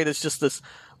portrayed as just this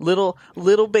little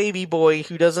baby boy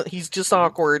who he's just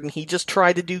awkward and he just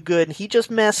tried to do good and he just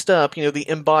messed up. The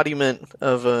embodiment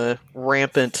of a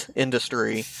rampant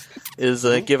industry is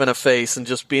given a face and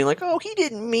just being like, oh, he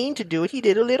didn't mean to do it. He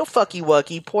did a little fucky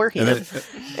wucky. Poor him.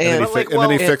 And then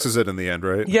he fixes it in the end,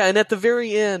 right? Yeah, and at the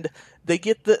very end, they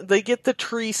get the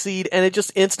tree seed, and it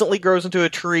just instantly grows into a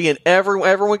tree, and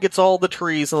everyone gets all the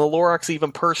trees, and the Lorax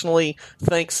even personally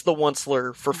thanks the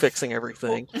Once-ler for fixing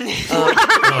everything.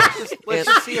 Let's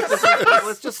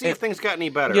just see if things got any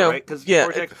better, right? Because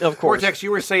of course. Vortex, you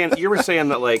were saying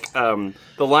that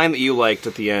the line that you liked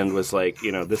at the end was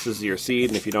this is your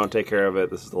seed, and if you don't take care of it,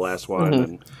 this is the last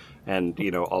one, and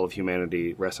all of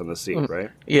humanity rests on the seed, right?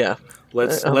 Yeah.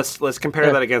 Let's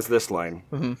compare that against this line.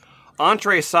 Mm-hmm.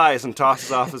 Andre sighs and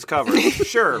tosses off his cover.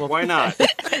 Sure, why not?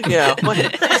 Yeah,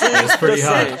 That's pretty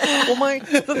high. Well,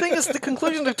 the thing is, the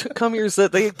conclusion to come here is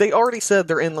that they already said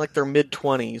they're in their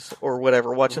mid-20s or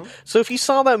whatever watching. So if you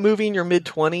saw that movie in your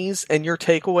mid-20s and your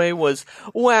takeaway was,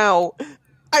 wow,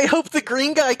 I hope the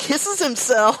green guy kisses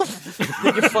himself.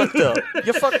 Then you fucked up.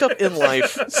 You fucked up in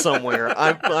life somewhere.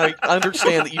 I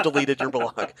understand that you deleted your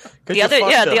blog. The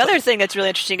other thing that's really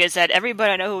interesting is that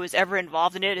everybody I know who was ever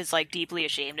involved in it is like deeply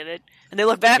ashamed of it, and they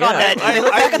look back on that. They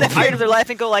look back on that period of their life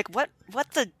and go like, "What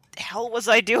the hell was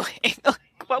I doing?"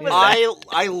 What was that?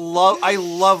 I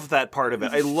love that part of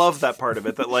it. I love that part of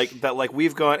it. That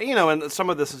we've gone, and some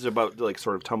of this is about like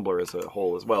sort of Tumblr as a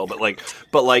whole as well. But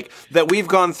that we've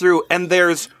gone through, and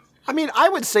there's. I mean, I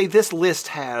would say this list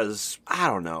has,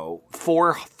 4,000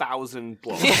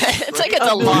 blogs. Yeah, it's like it's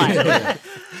a lot.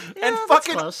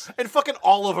 and fucking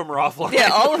all of them are offline. Yeah,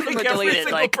 all of them are deleted,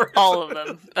 like all of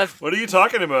them. What are you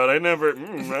talking about? I don't know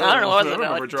what I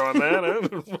remember drawing that.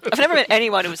 I've never met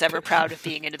anyone who was ever proud of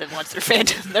being into the Once-ler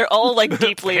fandom. They're all like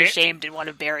deeply ashamed and want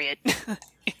to bury it.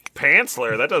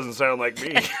 Pantsler? That doesn't sound like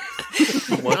me.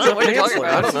 What's a Pantsler?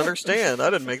 I don't understand. I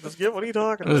didn't make this gift. What are you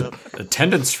talking about?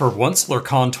 Attendance for Once-ler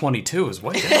Con 22 is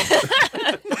way down.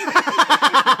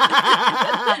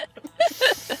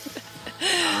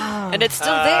 And it's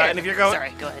still there. And if you're going,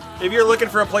 sorry, go ahead. If you're looking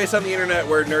for a place on the internet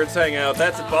where nerds hang out,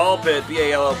 that's at ballpit,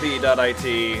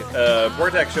 BALLP.IT.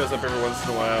 Vortex shows up every once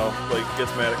in a while,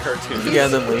 gets mad at cartoons. Yeah,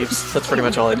 and then leaves. That's pretty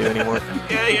much all I do anymore.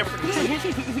 Yeah.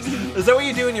 Is that what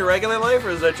you do in your regular life, or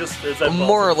is that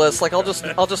more or less? Like I'll just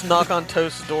knock on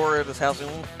Toast's door at his house and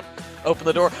open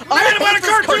the door. I about a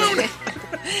cartoon.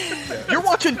 You're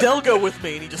watching Delgo with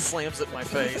me, and he just slams it in my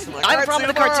face. I'm from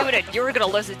the cartoon, and you're gonna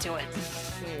listen to it.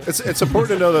 It's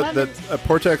important to know that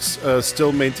Portex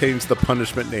still maintains the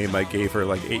punishment name I gave her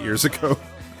 8 years ago.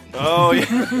 Oh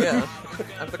yeah. Yeah.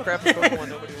 I'm the crappy Pokemon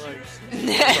nobody likes.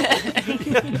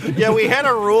 Yeah, we had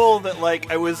a rule that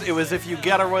it was if you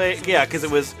get away, because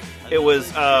it was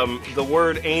the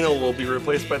word anal will be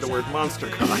replaced by the word monster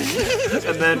cock.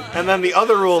 and then the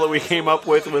other rule that we came up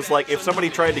with was if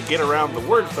somebody tried to get around the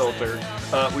word filter,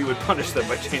 we would punish them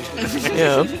by changing the name.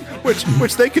 Yeah.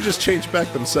 Which they could just change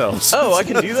back themselves. Oh, I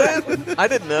can do that? I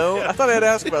didn't know. I thought I'd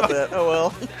ask about that. Oh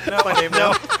well. That's my name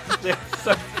now. Yeah,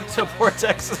 so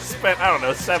Vortex has spent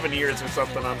 7 years or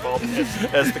something on Baldwin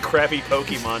as the crappy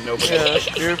Pokemon nobody.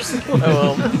 Yeah. Oops. Oh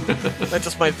well. That's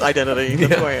just my identity.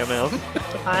 That's who I am now.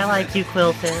 I like you,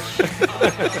 Quillfish.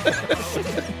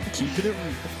 Keeping it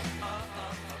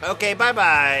real. Okay,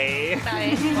 bye-bye.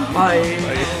 Bye. Bye.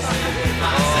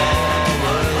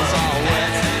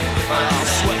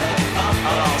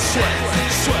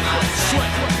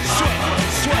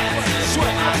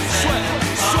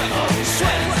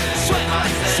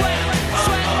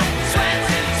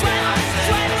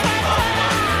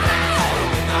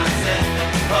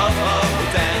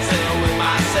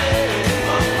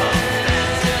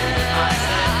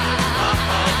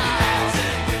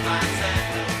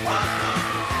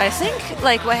 I think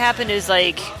what happened is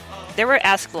there were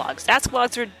Ask blogs. Ask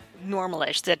blogs were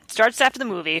normalish. That starts after the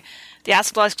movie. The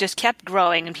Ask blogs just kept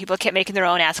growing, and people kept making their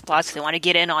own Ask blogs because they want to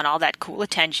get in on all that cool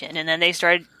attention. And then they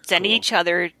started sending each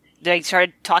other. They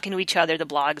started talking to each other, the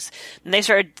blogs, and they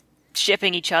started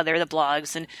shipping each other, the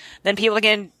blogs, and then people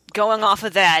again going off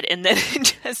of that, and then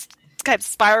just kept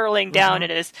spiraling down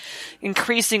into this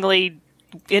increasingly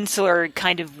insular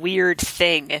kind of weird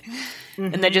thing,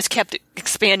 and then just kept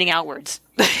expanding outwards.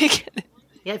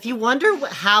 Yeah, if you wonder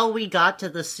how we got to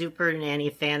the Super Nanny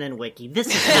fan and wiki, this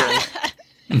is how.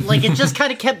 It just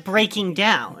kind of kept breaking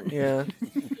down. Yeah.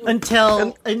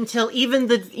 Until even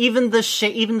the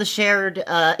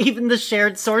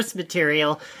shared source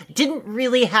material didn't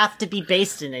really have to be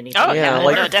based in anything. Oh yeah,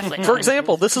 no, definitely. For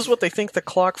example, this is what they think the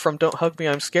clock from "Don't Hug Me,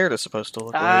 I'm Scared" is supposed to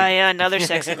look like. Yeah, another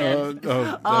sexy man.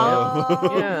 My God!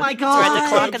 Right, the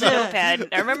clock and the notepad.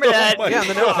 I remember that. Yeah,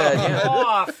 the notepad. Yeah.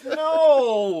 Off.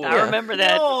 No. I remember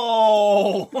that.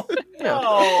 No. Yeah.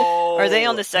 Are they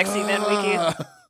on the sexy man wiki?